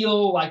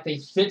 feel like they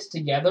fit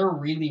together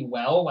really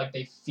well, like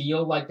they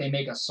feel like they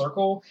make a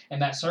circle,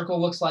 and that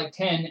circle looks like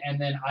 10, and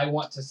then I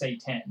want to say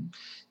 10.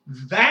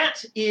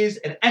 That is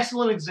an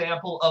excellent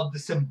example of the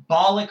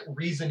symbolic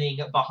reasoning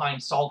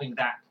behind solving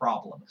that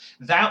problem.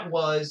 That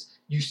was,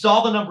 you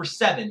saw the number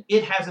 7,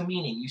 it has a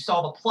meaning. You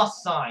saw the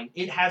plus sign,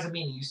 it has a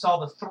meaning. You saw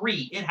the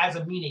 3, it has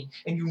a meaning.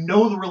 And you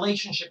know the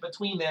relationship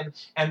between them,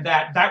 and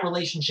that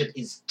relationship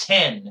is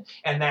 10.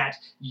 And that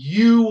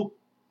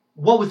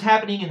what was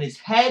happening in his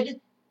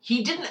head,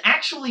 he didn't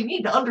actually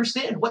need to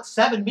understand what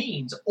 7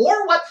 means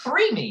or what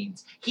 3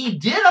 means. He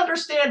did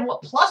understand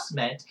what plus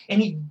meant,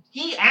 and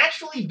he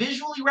actually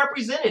visually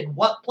represented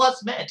what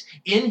plus meant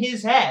in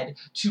his head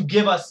to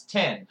give us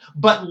 10.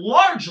 But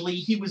largely,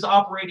 he was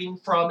operating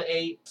from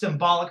a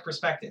symbolic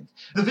perspective.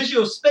 The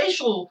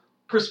visuospatial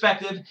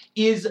perspective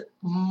is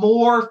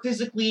more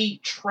physically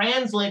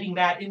translating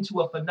that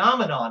into a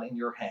phenomenon in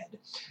your head.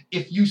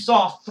 If you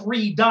saw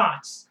 3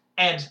 dots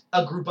and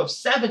a group of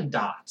 7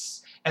 dots,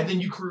 and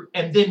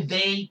then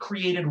they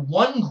created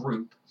one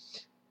group,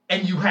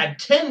 and you had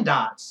 10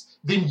 dots,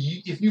 then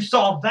if you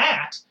saw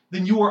that,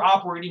 then you were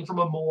operating from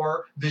a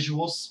more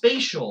visual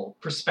spatial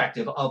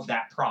perspective of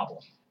that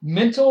problem.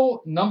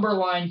 Mental number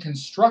line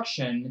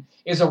construction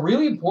is a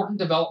really important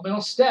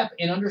developmental step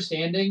in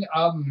understanding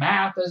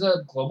math as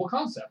a global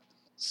concept.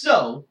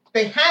 So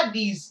they had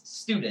these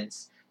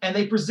students, and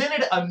they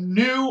presented a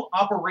new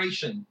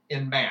operation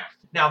in math.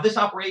 Now, this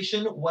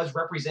operation was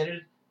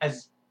represented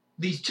as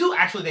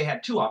they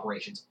had 2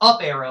 operations,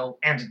 up arrow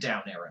and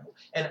down arrow.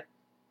 And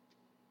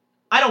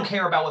I don't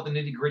care about what the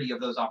nitty-gritty of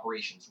those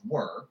operations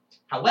were.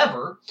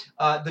 However,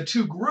 the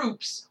 2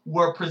 groups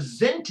were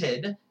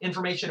presented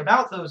information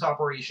about those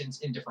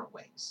operations in different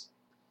ways.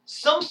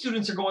 Some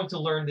students are going to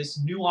learn this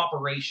new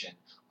operation,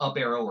 up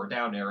arrow or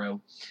down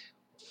arrow,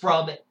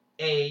 from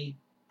a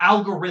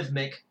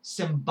algorithmic,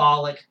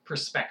 symbolic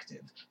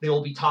perspective. They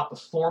will be taught the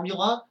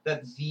formula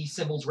that the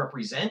symbols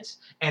represent,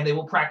 and they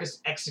will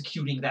practice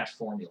executing that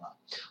formula.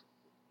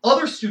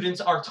 Other students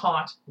are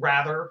taught,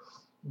 rather,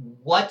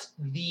 what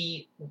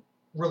the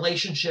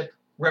relationship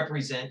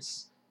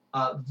represents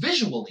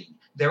visually.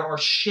 There are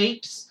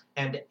shapes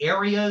and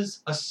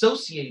areas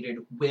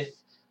associated with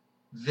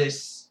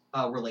this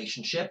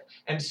relationship,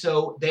 and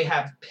so they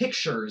have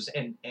pictures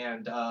and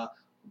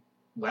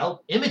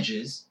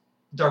images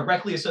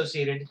directly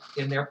associated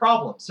in their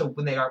problem. So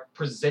when they are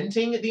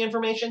presenting the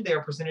information, they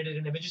are presented it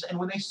in images, and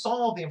when they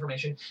solve the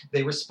information,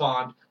 they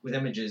respond with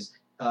images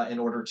in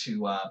order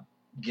to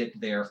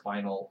get their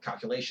final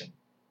calculation.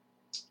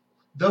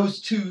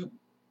 Those 2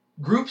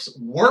 groups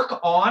work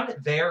on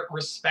their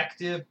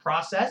respective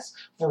process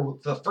for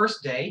the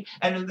first day,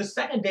 and in the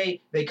second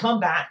day, they come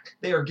back,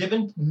 they are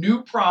given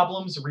new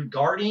problems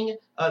regarding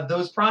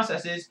those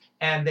processes,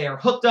 and they are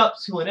hooked up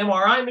to an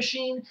MRI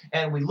machine,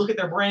 and we look at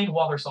their brain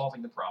while they're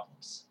solving the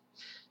problems.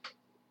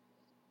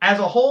 As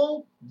a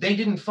whole, they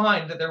didn't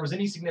find that there was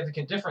any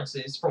significant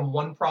differences from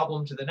one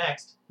problem to the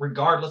next,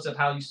 regardless of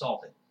how you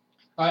solve it.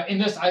 In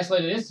this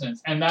isolated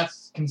instance, and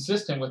that's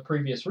consistent with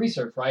previous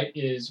research, right,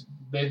 is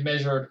they've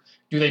measured,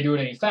 do they do it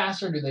any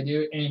faster, do they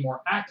do it any more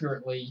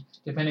accurately,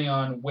 depending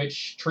on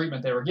which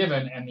treatment they were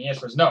given, and the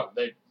answer is no,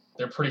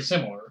 they're pretty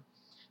similar.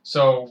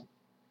 So,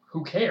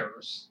 who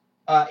cares?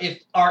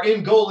 If our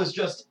end goal is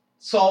just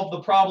solve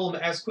the problem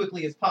as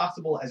quickly as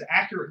possible, as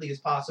accurately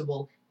as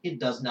possible, it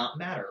does not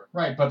matter.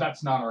 Right, but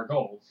that's not our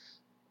goal.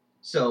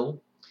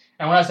 So,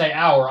 and when I say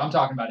our, I'm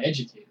talking about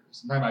educators.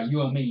 I'm talking about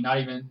you and me, not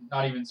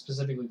even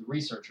specifically the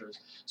researchers.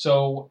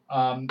 So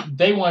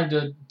they wanted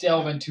to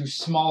delve into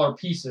smaller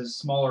pieces,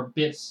 smaller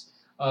bits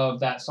of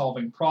that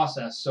solving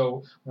process.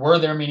 So were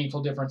there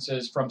meaningful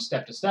differences from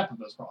step to step of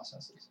those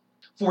processes?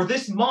 For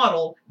this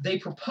model, they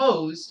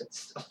proposed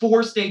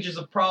 4 stages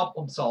of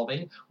problem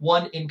solving.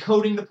 1,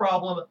 encoding the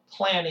problem,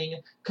 planning,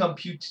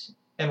 compute,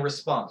 and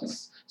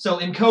response. So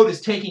encode is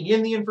taking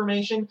in the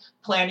information,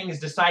 planning is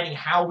deciding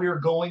how we're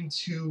going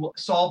to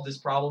solve this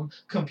problem,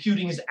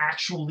 computing is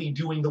actually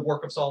doing the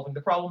work of solving the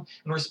problem,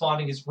 and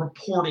responding is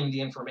reporting the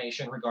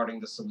information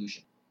regarding the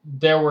solution.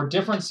 There were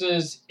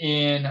differences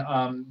in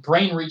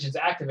brain regions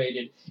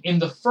activated in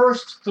the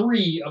first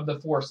 3 of the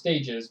 4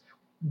 stages.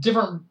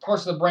 Different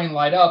parts of the brain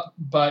light up,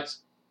 but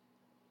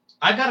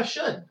I've got a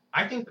should.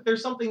 I think that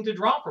there's something to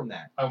draw from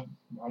that. I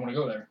want to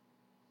go there.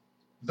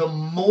 The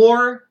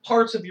more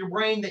parts of your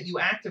brain that you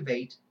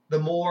activate, the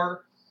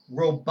more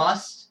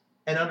robust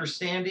and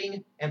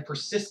understanding and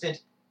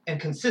persistent and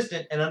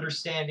consistent and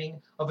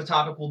understanding of a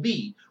topic will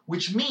be.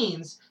 Which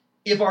means,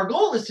 if our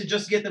goal is to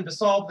just get them to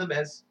solve them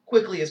as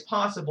quickly as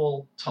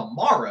possible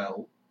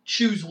tomorrow,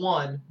 choose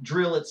one,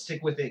 drill it,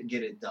 stick with it,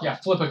 get it done. Yeah,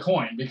 flip a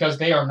coin, because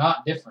they are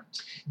not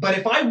different. But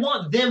if I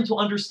want them to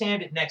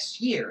understand it next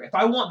year, if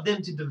I want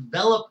them to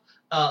develop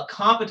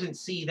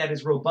competency that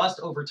is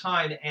robust over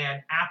time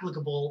and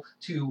applicable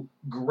to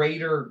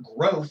greater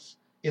growth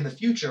in the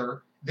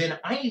future, then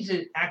I need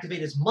to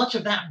activate as much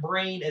of that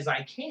brain as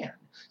I can.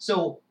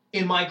 So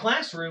in my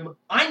classroom,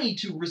 I need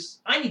to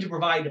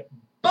provide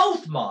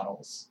both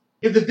models.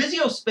 If the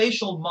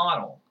visuospatial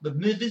model, the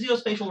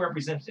visuospatial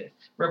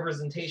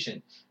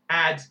representation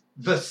adds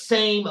the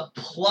same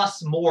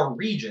plus more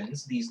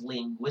regions, these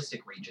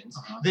linguistic regions,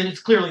 then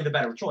it's clearly the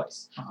better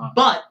choice.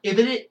 But if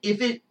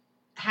it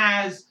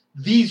has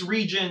these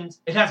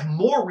regions, it has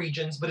more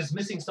regions, but is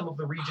missing some of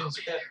the regions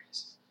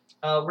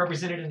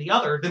represented in the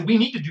other, then we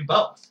need to do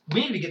both.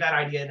 We need to get that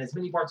idea in as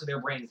many parts of their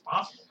brain as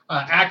possible.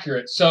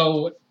 Accurate.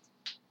 So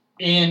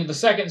in the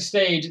second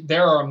stage,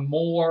 there are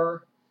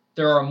more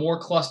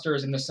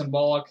clusters in the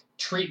symbolic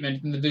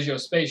treatment than the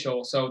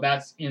visuospatial. So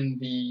that's in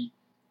the...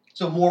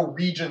 So more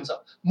regions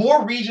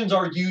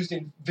are used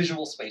in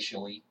visual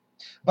spatially,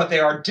 but they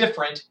are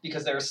different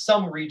because there are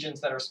some regions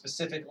that are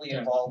specifically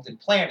involved in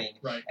planning.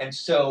 Right. And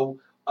so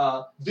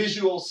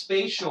visual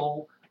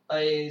spatial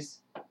is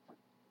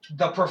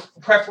the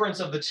preference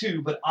of the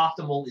two, but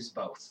optimal is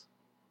both.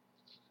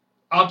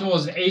 Optimal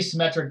is an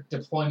asymmetric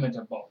deployment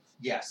of both.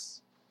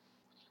 Yes.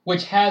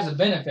 Which has a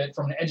benefit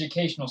from an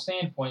educational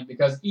standpoint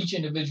because each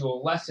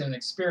individual lesson and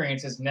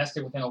experience is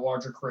nested within a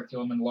larger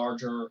curriculum and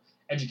larger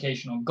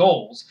educational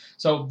goals.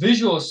 So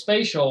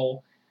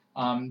visuospatial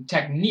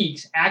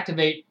techniques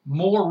activate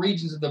more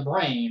regions of the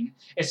brain,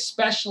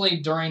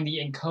 especially during the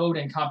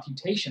encode and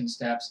computation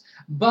steps,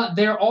 but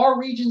there are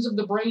regions of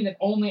the brain that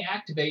only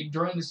activate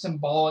during the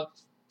symbolic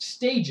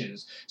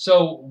stages.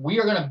 So we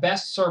are going to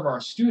best serve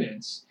our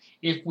students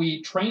if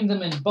we train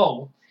them in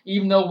both,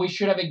 even though we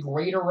should have a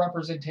greater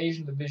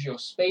representation of the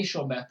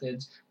visuospatial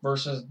methods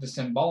versus the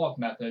symbolic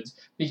methods,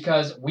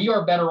 because we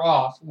are better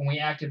off when we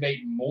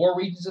activate more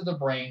regions of the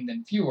brain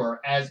than fewer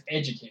as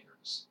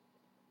educators.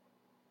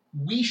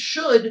 We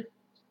should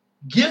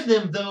give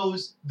them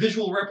those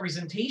visual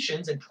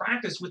representations and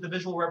practice with the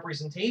visual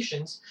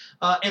representations,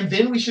 and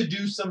then we should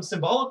do some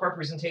symbolic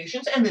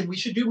representations, and then we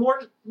should do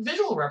more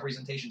visual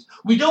representations.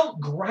 We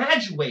don't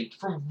graduate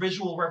from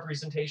visual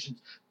representations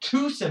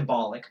to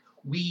symbolic.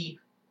 We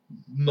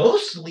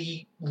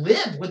mostly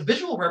live with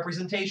visual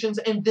representations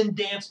and then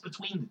dance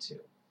between the two.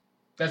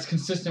 That's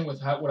consistent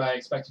with what I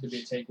expected to be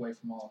a takeaway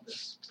from all of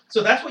this.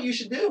 So that's what you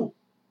should do,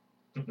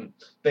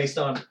 based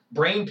on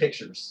brain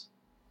pictures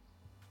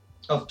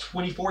of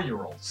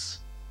 24-year-olds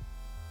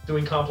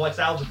doing complex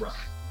algebra.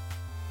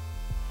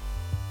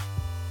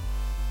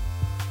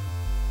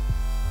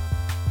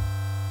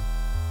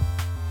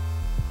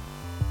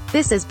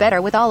 This is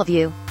better with all of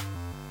you.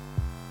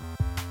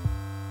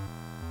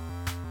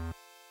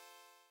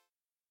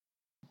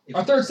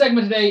 Our third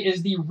segment today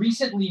is the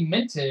recently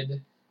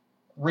minted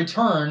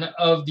return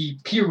of the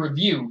peer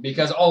review,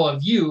 because all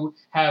of you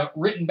have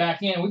written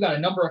back in. We've got a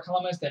number of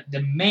comments that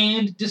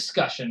demand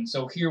discussion,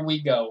 so here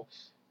we go.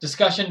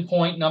 Discussion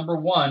point number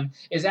 1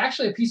 is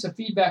actually a piece of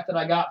feedback that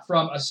I got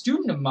from a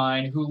student of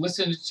mine who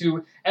listened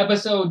to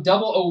episode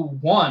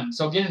 001,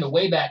 so get in the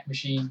Wayback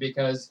Machine,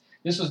 because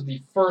this was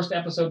the first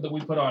episode that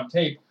we put on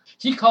tape.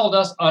 He called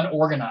us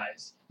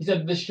unorganized. He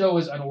said, this show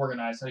is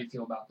unorganized. How do you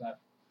feel about that?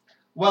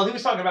 Well, he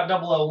was talking about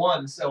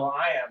 001, so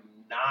I'm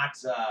not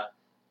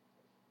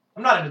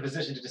in a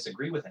position to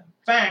disagree with him.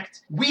 In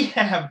fact, we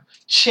have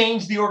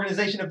changed the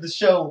organization of the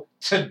show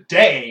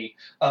today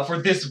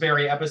for this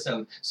very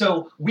episode.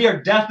 So we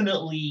are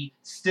definitely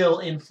still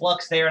in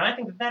flux there, and I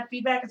think that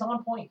feedback is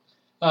on point.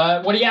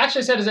 What he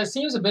actually said is it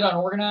seems a bit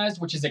unorganized,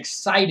 which is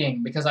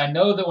exciting, because I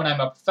know that when I'm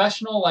a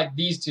professional like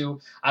these two,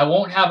 I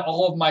won't have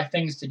all of my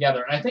things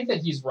together. And I think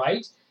that he's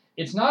right.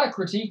 It's not a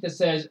critique that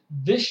says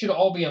this should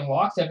all be in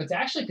lockstep. It's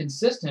actually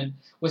consistent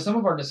with some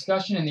of our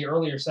discussion in the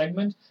earlier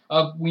segment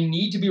of we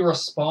need to be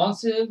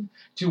responsive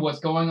to what's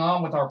going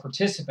on with our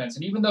participants.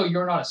 And even though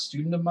you're not a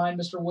student of mine,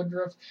 Mr.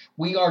 Woodruff,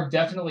 we are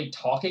definitely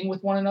talking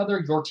with one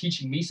another. You're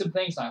teaching me some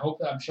things, and I hope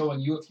that I'm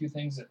showing you a few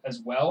things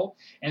as well.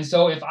 And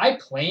so if I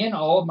plan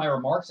all of my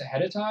remarks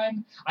ahead of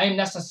time, I am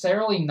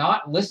necessarily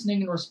not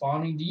listening and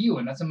responding to you,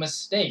 and that's a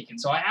mistake.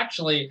 And so I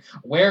actually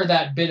wear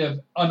that bit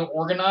of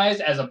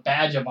unorganized as a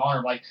badge of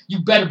honor. Like, you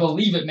better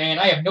believe it, man.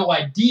 I have no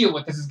idea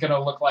what this is going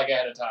to look like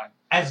ahead of time.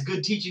 As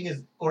good teaching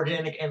is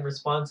organic and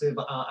responsive,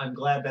 I'm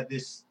glad that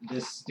this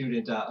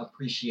student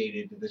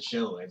appreciated the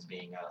show as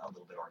being a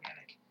little bit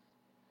organic.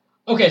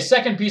 Okay,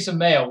 second piece of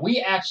mail.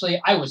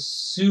 I was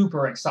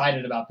super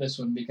excited about this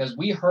one because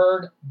we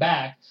heard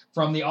back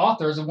from the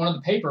authors of one of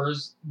the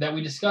papers that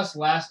we discussed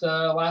last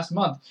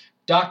month.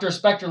 Dr.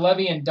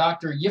 Spector-Levy and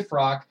Dr.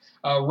 Yifrock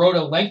wrote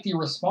a lengthy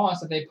response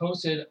that they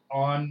posted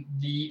on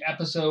the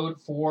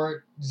episode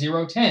for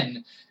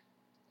 010.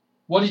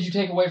 What did you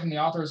take away from the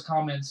author's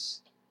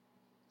comments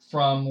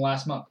from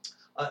last month?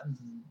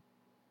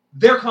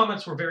 Their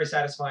comments were very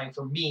satisfying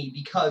for me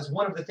because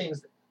one of the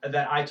things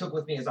that I took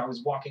with me as I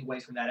was walking away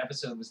from that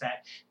episode was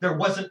that there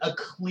wasn't a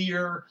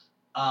clear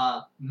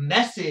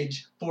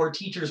message for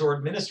teachers or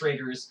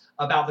administrators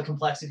about the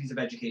complexities of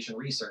education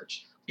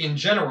research in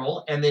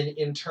general, and then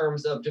in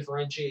terms of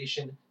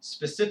differentiation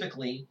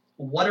specifically,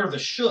 what are the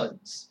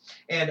shoulds?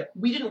 And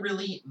we didn't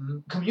really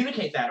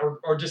communicate that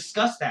or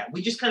discuss that.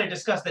 We just kind of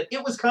discussed that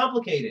it was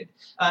complicated,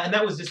 and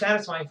that was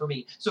dissatisfying for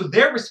me. So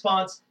their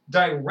response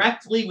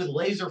directly with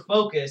laser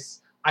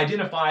focus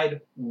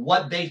identified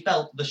what they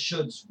felt the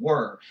shoulds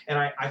were. And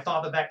I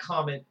thought that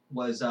comment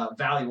was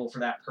valuable for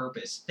that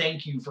purpose.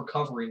 Thank you for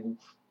covering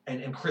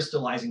and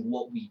crystallizing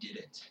what we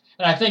didn't.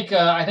 And I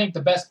think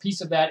the best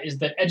piece of that is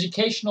that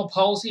educational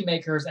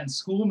policymakers and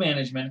school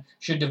management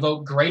should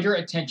devote greater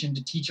attention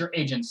to teacher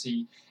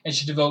agency and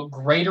should devote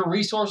greater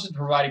resources to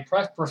providing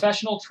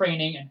professional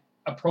training and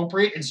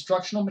appropriate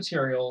instructional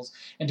materials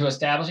and to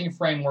establishing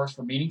frameworks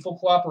for meaningful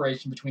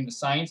cooperation between the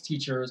science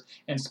teachers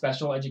and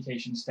special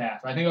education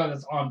staff. I think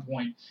that's on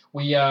point.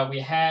 We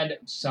had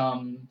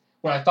some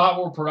what I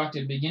thought were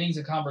productive beginnings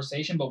of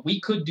conversation, but we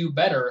could do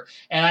better.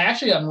 And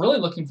I'm really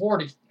looking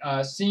forward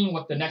to seeing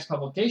what the next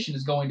publication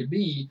is going to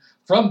be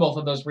from both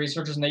of those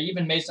researchers. And they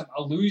even made some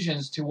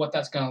allusions to what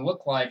that's going to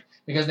look like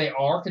because they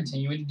are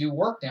continuing to do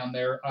work down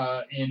there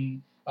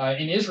in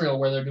Israel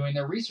where they're doing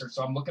their research.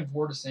 So I'm looking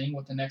forward to seeing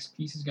what the next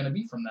piece is going to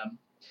be from them.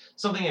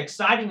 Something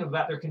exciting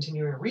about their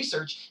continuing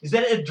research is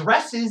that it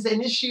addresses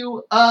an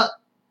issue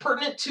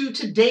pertinent to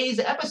today's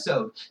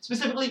episode.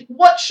 Specifically,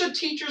 what should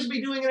teachers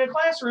be doing in a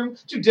classroom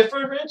to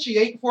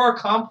differentiate for our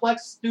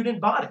complex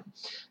student body?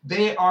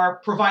 They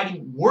are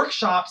providing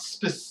workshops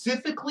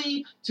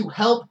specifically to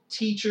help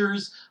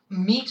teachers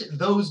meet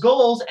those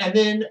goals and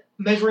then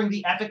measuring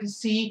the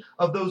efficacy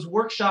of those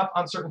workshops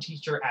on certain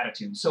teacher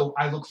attitudes. So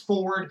I look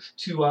forward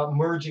to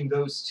merging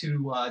those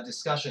two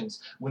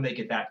discussions when they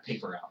get that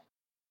paper out.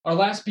 Our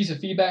last piece of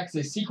feedback is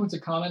a sequence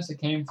of comments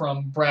that came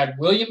from Brad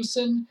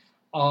Williamson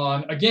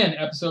on, again,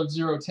 episode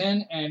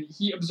 010, and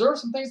he observed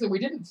some things that we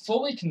didn't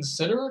fully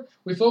consider.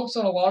 We focused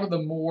on a lot of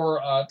the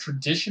more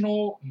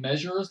traditional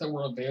measures that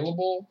were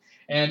available,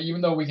 and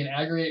even though we can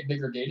aggregate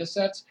bigger data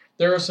sets,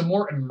 there are some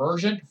more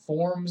emergent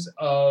forms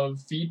of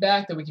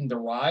feedback that we can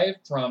derive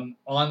from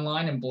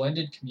online and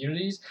blended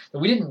communities that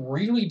we didn't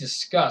really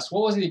discuss.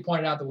 What was it he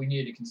pointed out that we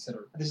needed to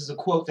consider? This is a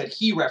quote that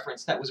he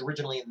referenced that was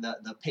originally in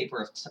the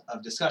paper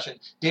of discussion.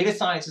 Data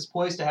science is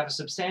poised to have a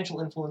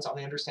substantial influence on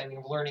the understanding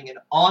of learning in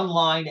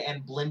online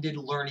and blended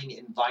learning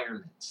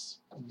environments.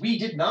 We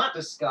did not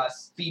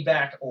discuss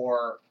feedback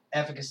or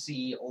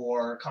efficacy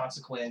or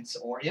consequence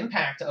or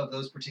impact of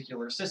those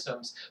particular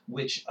systems,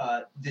 which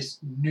this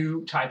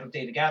new type of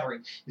data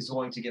gathering is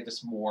going to give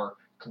us more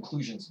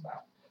conclusions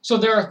about. So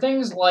there are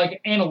things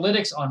like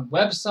analytics on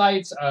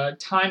websites,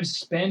 time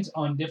spent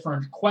on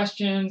different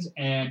questions,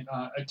 and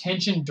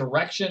attention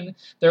direction.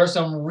 There are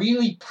some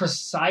really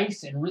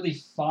precise and really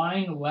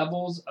fine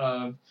levels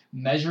of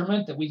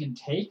measurement that we can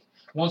take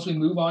once we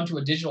move on to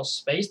a digital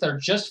space that are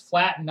just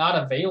flat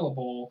not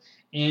available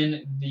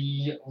in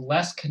the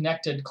less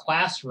connected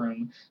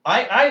classroom.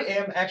 I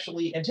am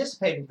actually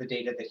anticipating the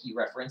data that he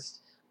referenced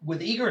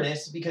with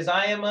eagerness because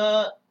I am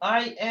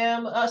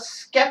a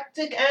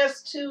skeptic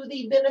as to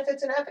the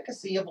benefits and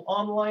efficacy of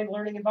online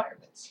learning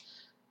environments.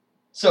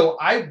 So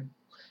I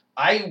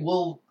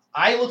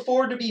look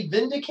forward to be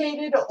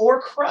vindicated or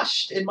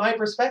crushed in my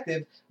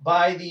perspective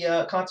by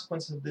the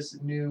consequence of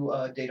this new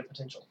data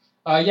potential.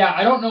 I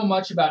don't know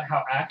much about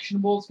how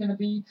actionable it's going to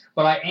be,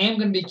 but I am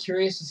going to be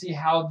curious to see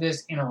how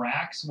this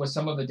interacts with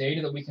some of the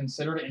data that we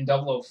considered in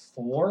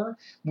 004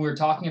 when we were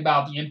talking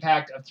about the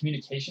impact of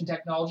communication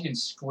technology and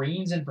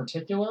screens in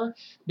particular,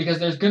 because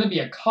there's going to be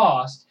a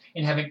cost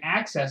in having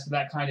access to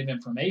that kind of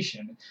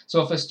information.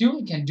 So if a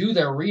student can do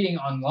their reading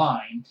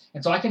online,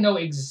 and so I can know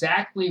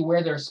exactly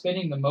where they're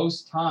spending the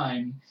most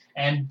time,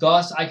 and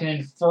thus I can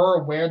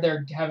infer where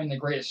they're having the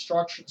greatest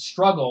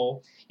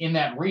struggle in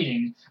that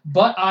reading,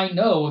 but I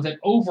know that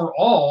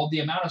overall the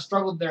amount of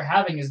struggle that they're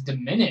having is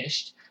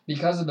diminished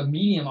because of the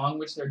medium on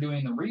which they're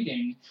doing the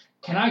reading.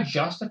 Can I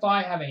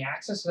justify having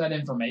access to that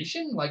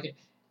information?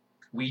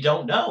 We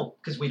don't know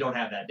because we don't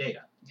have that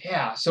data.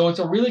 Yeah, so it's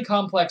a really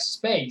complex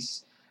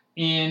space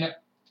in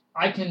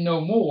I can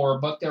know more,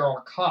 but there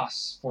are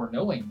costs for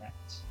knowing that.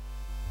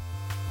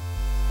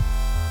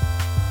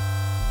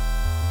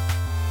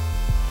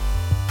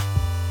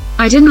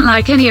 I didn't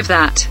like any of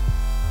that.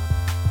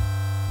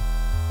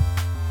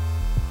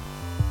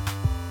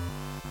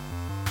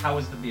 How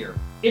was the beer?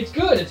 It's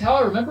good. It's how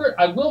I remember it.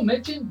 I will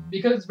mention,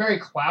 because it's very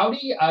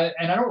cloudy,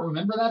 and I don't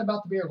remember that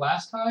about the beer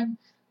last time,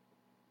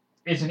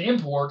 it's an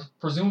import.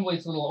 Presumably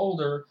it's a little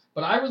older,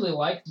 but I really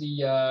like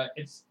the,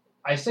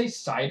 I say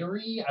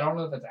cidery. I don't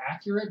know if that's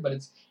accurate, but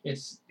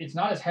it's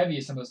not as heavy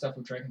as some of the stuff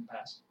we've drank in the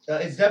past.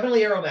 It's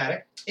definitely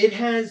aromatic. It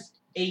has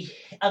a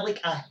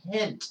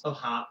hint of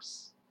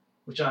hops,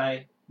 which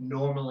I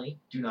normally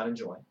do not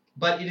enjoy.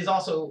 But it is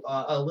also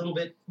a little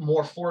bit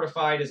more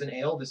fortified as an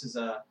ale. This is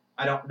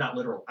not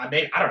literal. I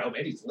don't know.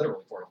 Maybe it's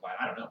literally fortified.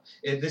 I don't know.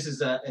 This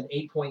is an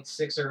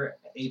 8.6er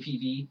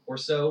APV or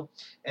so,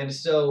 and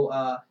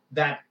so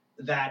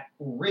that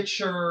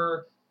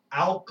richer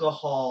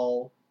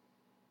alcohol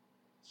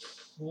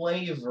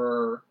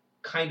flavor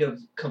kind of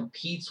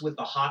competes with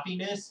the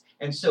hoppiness,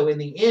 and so in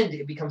the end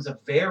it becomes a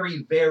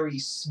very, very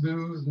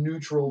smooth,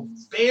 neutral,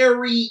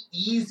 very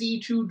easy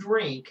to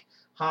drink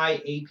high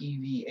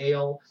ABV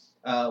ale,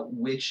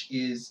 which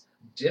is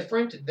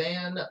different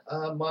than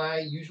my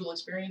usual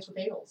experience with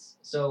ales.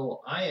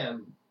 So I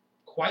am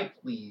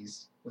quite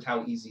pleased with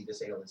how easy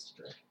this ale is to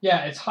drink.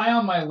 Yeah, it's high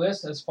on my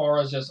list as far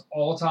as just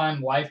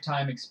all-time,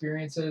 lifetime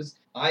experiences.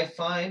 I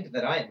find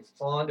that I am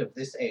fond of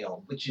this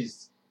ale, which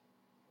is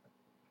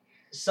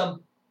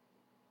something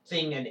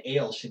an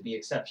ale should be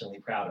exceptionally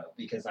proud of,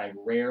 because I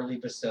rarely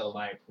bestow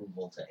my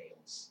approval to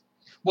ales.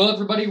 Well,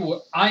 everybody,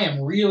 I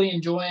am really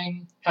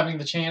enjoying having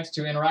the chance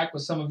to interact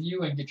with some of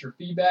you and get your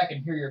feedback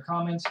and hear your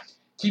comments.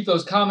 Keep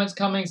those comments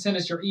coming. Send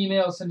us your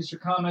emails, send us your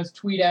comments,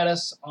 tweet at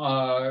us.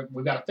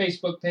 We've got a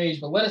Facebook page,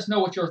 but let us know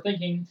what you're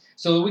thinking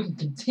so that we can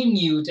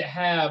continue to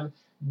have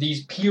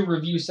these peer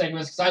review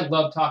segments, because I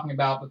love talking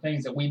about the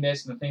things that we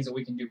miss and the things that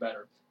we can do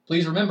better.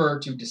 Please remember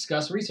to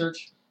discuss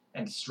research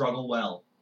And struggle well.